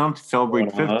breakdown to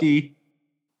celebrate 50.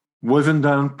 Wasn't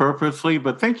done purposely,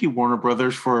 but thank you, Warner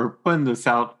Brothers, for putting this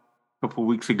out a couple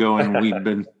weeks ago. And we've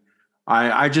been,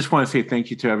 I just want to say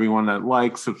thank you to everyone that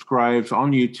likes, subscribes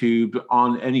on YouTube,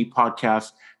 on any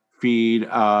podcast feed.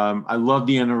 I love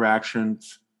the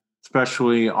interactions,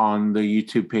 especially on the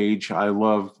YouTube page. I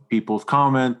love people's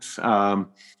comments.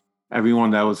 Everyone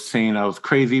that was saying I was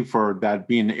crazy for that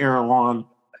being Erelon.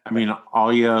 I mean,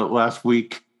 Alia last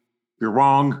week, you're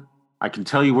wrong. I can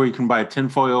tell you where you can buy a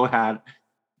tinfoil hat.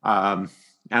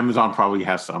 Amazon probably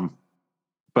has some,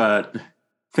 but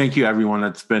thank you everyone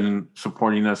that's been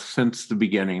supporting us since the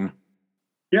beginning.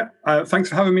 Yeah, thanks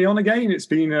for having me on again. It's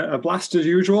been a blast as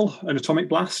usual, an atomic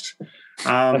blast.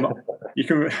 You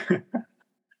can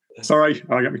sorry,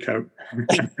 I got my coat.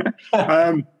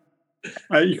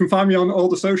 You can find me on all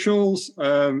the socials.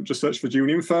 Just search for Dune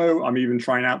Info. I'm even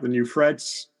trying out the new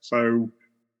threads, so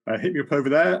hit me up over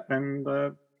there.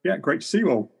 And yeah, great to see you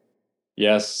all.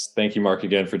 Yes, thank you, Mark,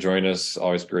 again for joining us.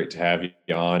 Always great to have you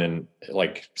on. And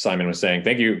like Simon was saying,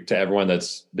 thank you to everyone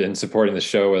that's been supporting the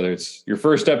show, whether it's your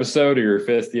first episode or your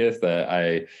 50th.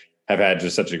 I have had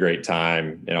just such a great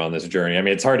time, on this journey. I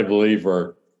mean, it's hard to believe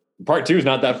part 2 is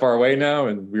not that far away now,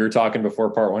 and we were talking before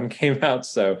part 1 came out.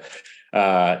 So,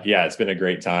 yeah, it's been a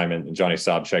great time. And Johnny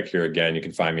Sobchak here again. You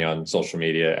can find me on social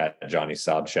media at Johnny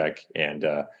Sobchak, and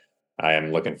I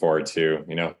am looking forward to,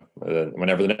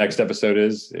 whenever the next episode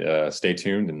is, stay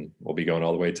tuned, and we'll be going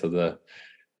all the way to the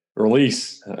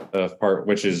release of part,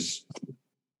 which is,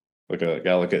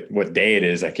 gotta look at what day it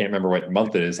is. I can't remember what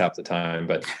month it is half the time,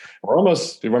 but we're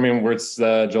almost, it's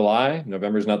July.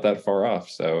 November's not that far off.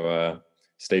 So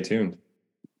stay tuned.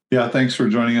 Yeah. Thanks for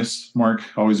joining us, Mark.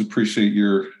 Always appreciate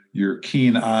your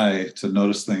keen eye to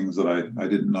notice things that I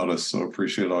didn't notice. So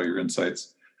appreciate all your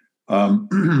insights.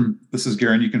 This is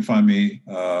Garen. You can find me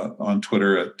on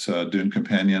Twitter at Dune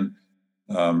Companion.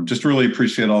 Just really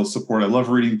appreciate all the support. I love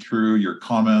reading through your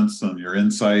comments and your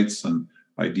insights and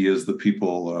ideas that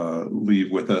people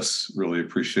leave with us. Really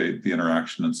appreciate the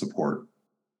interaction and support.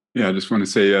 Yeah, I just want to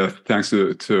say thanks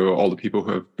to all the people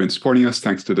who have been supporting us.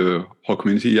 Thanks to the whole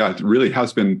community. Yeah, it really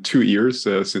has been 2 years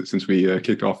since we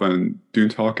kicked off on Dune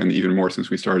Talk, and even more since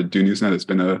we started Dune Newsnet. It's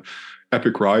been a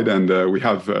epic ride, and we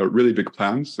have really big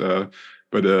plans.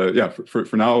 But yeah,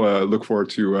 for now, look forward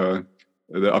to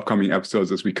the upcoming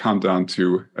episodes as we count down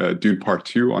to Dune Part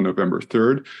 2 on November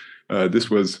 3rd. This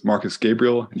was Marcus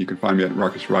Gabriel. You can find me at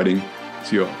Marcus Writing.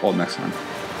 See you all next time.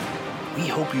 We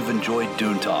hope you've enjoyed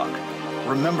Dune Talk.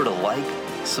 Remember to like,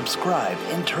 subscribe,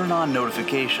 and turn on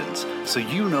notifications so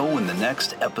you know when the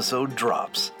next episode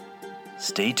drops.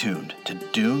 Stay tuned to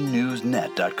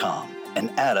DuneNewsNet.com and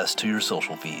add us to your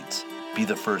social feeds. Be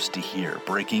the first to hear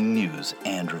breaking news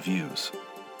and reviews.